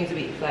needed 2 things of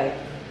beef. Like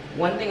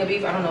 1 thing of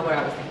beef, I don't know what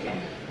I was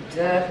thinking.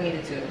 Definitely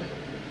needed 2.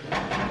 All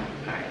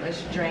right,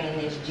 let's drain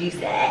this juice.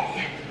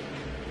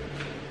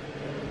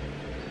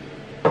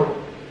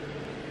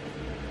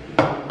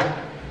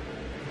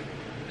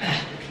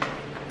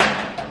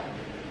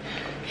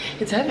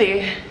 It's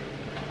heavy.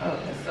 Oh,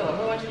 there's still a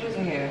whole bunch of juice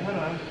in here. Hold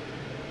on.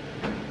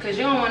 Cause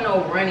you don't want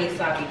no runny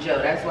sloppy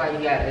Joe. That's why you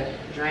gotta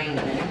drain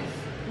this.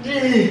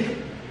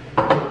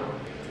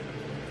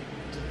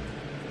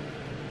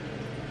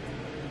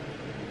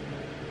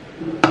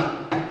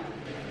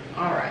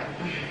 All right.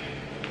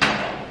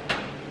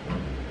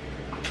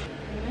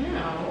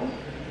 Now,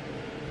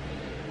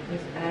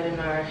 let's add in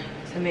our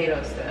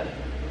tomato stuff.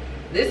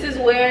 This is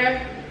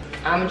where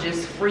I'm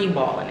just free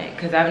balling it,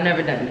 cause I've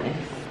never done this.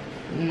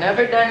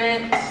 Never done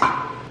it.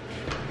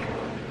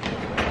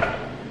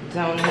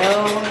 Don't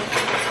know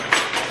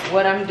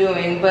what I'm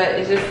doing, but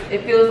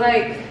it feels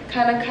like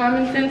kind of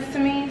common sense to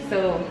me.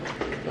 So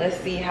let's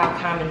see how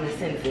common the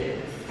sense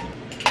is.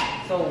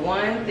 So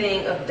 1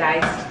 thing of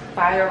diced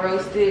fire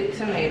roasted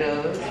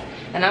tomatoes,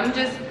 and I'm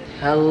just,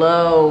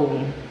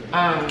 hello.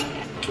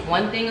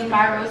 1 thing of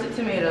fire roasted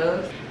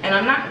tomatoes, and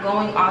I'm not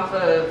going off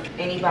of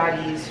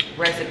anybody's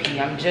recipe.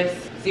 I'm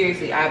just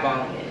seriously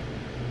eyeballing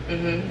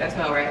it. That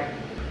smell right.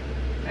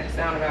 That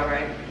sound about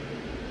right.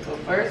 So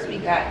first we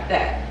got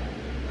that.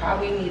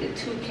 Probably needed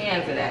 2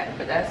 cans of that,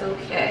 but that's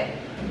okay.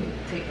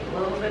 Take a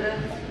little bit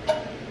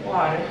of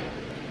water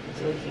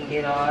so we can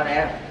get all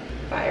that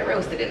fire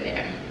roasted in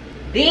there.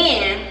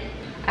 Then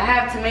I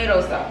have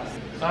tomato sauce.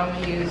 So I'm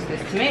gonna use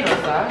this tomato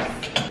sauce.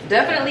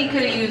 Definitely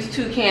could have used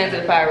 2 cans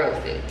of fire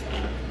roasted.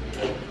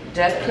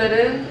 Just could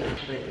have,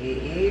 but it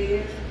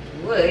is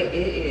what it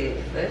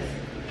is.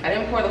 I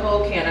didn't pour the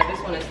whole can. I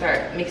just want to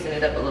start mixing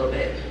it up a little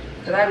bit,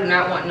 because I do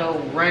not want no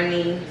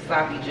runny,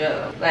 sloppy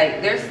joe.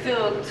 Like, there's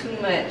still too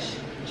much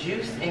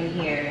juice in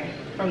here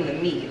from the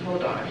meat.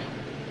 Hold on.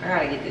 I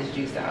gotta get this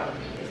juice out.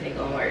 This ain't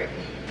gonna work.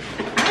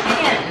 I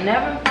can't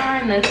never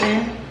find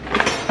nothing,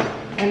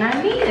 and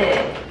I need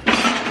it.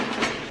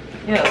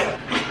 Yo.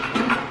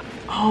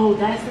 Oh,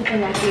 that's the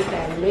thing I think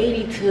that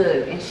lady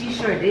took, and she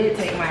sure did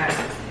take my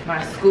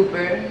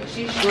scooper.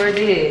 She sure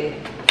did.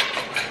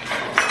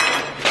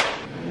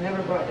 I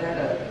never brought that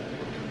up.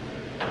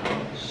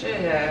 Should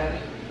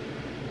have.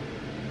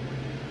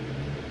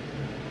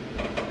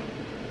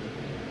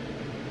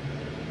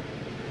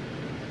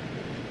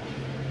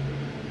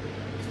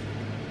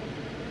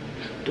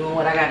 Doing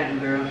what I gotta do,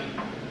 girl.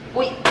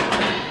 Wait.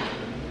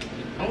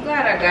 I'm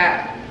glad I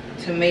got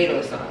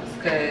tomato sauce,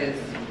 because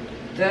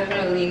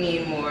definitely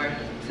need more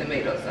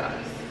tomato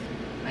sauce.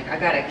 Like, I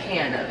got a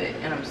can of it,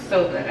 and I'm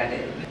so glad I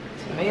did.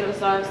 Tomato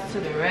sauce to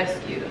the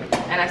rescue.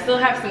 And I still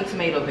have some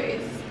tomato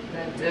paste.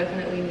 I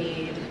definitely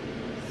need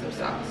some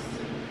sauce.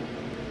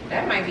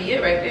 That might be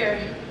it right there.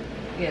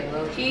 Yeah,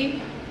 low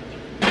key.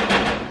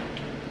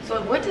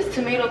 So what does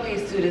tomato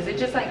paste do? Does it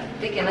just like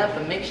thicken up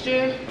a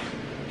mixture?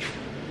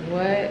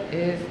 What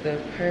is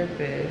the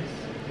purpose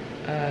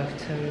of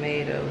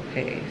tomato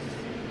paste?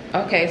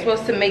 Okay, it's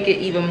supposed to make it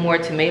even more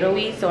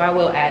tomatoey, so I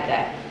will add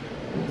that.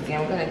 Let's see,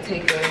 I'm gonna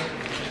take a,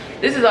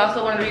 this is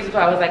also one of the reasons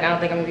why I was like, I don't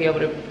think I'm gonna be able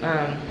to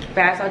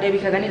fast all day,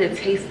 because I need to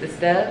taste the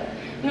stuff.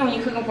 You know, when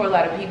you're cooking for a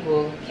lot of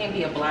people, it can't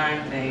be a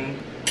blind thing.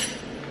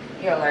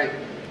 Yeah, like,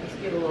 let's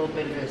get a little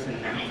bit of this in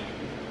there. I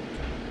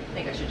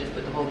think I should just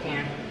put the whole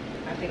can.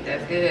 I think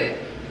that's good.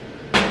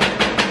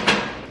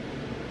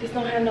 This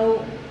don't have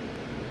no,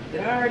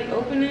 did I already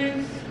open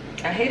this?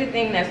 I hate a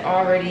thing that's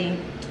already,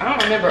 I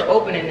don't remember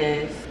opening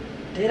this.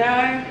 Did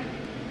I?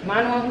 Am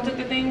I the one who took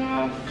the thing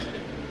off?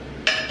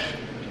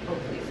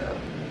 Hopefully so.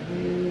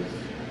 Use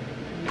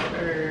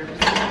herbs.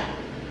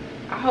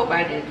 I hope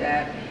I did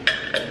that.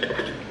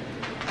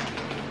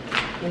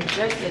 And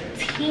just a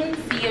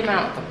teensy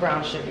amount of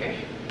brown sugar.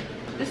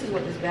 This is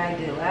what this bag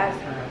did last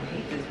time. I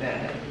hate this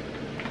bag.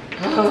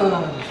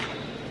 Oh.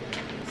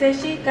 Say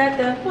she got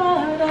the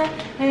water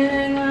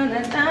and on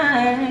the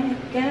time.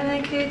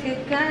 Gotta kick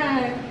a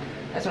guy.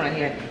 That's what I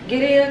hear.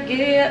 Get it up, get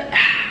it up.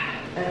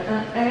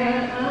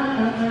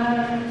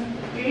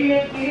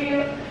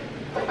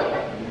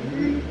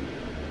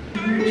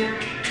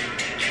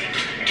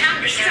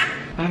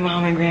 My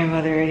mom and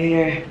grandmother are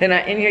here. They're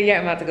not in here yet.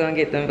 I'm about to go and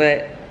get them,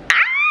 but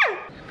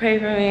pray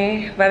for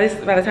me. By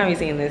the time you're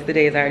seeing this, the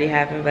day has already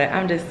happened, but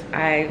I'm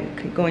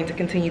going to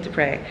continue to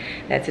pray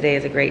that today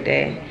is a great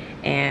day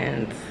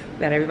and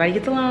that everybody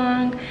gets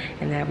along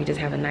and that we just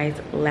have a nice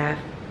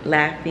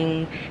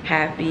laughing,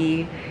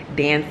 happy,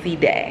 dancy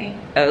day.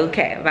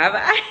 Okay,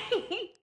 bye-bye.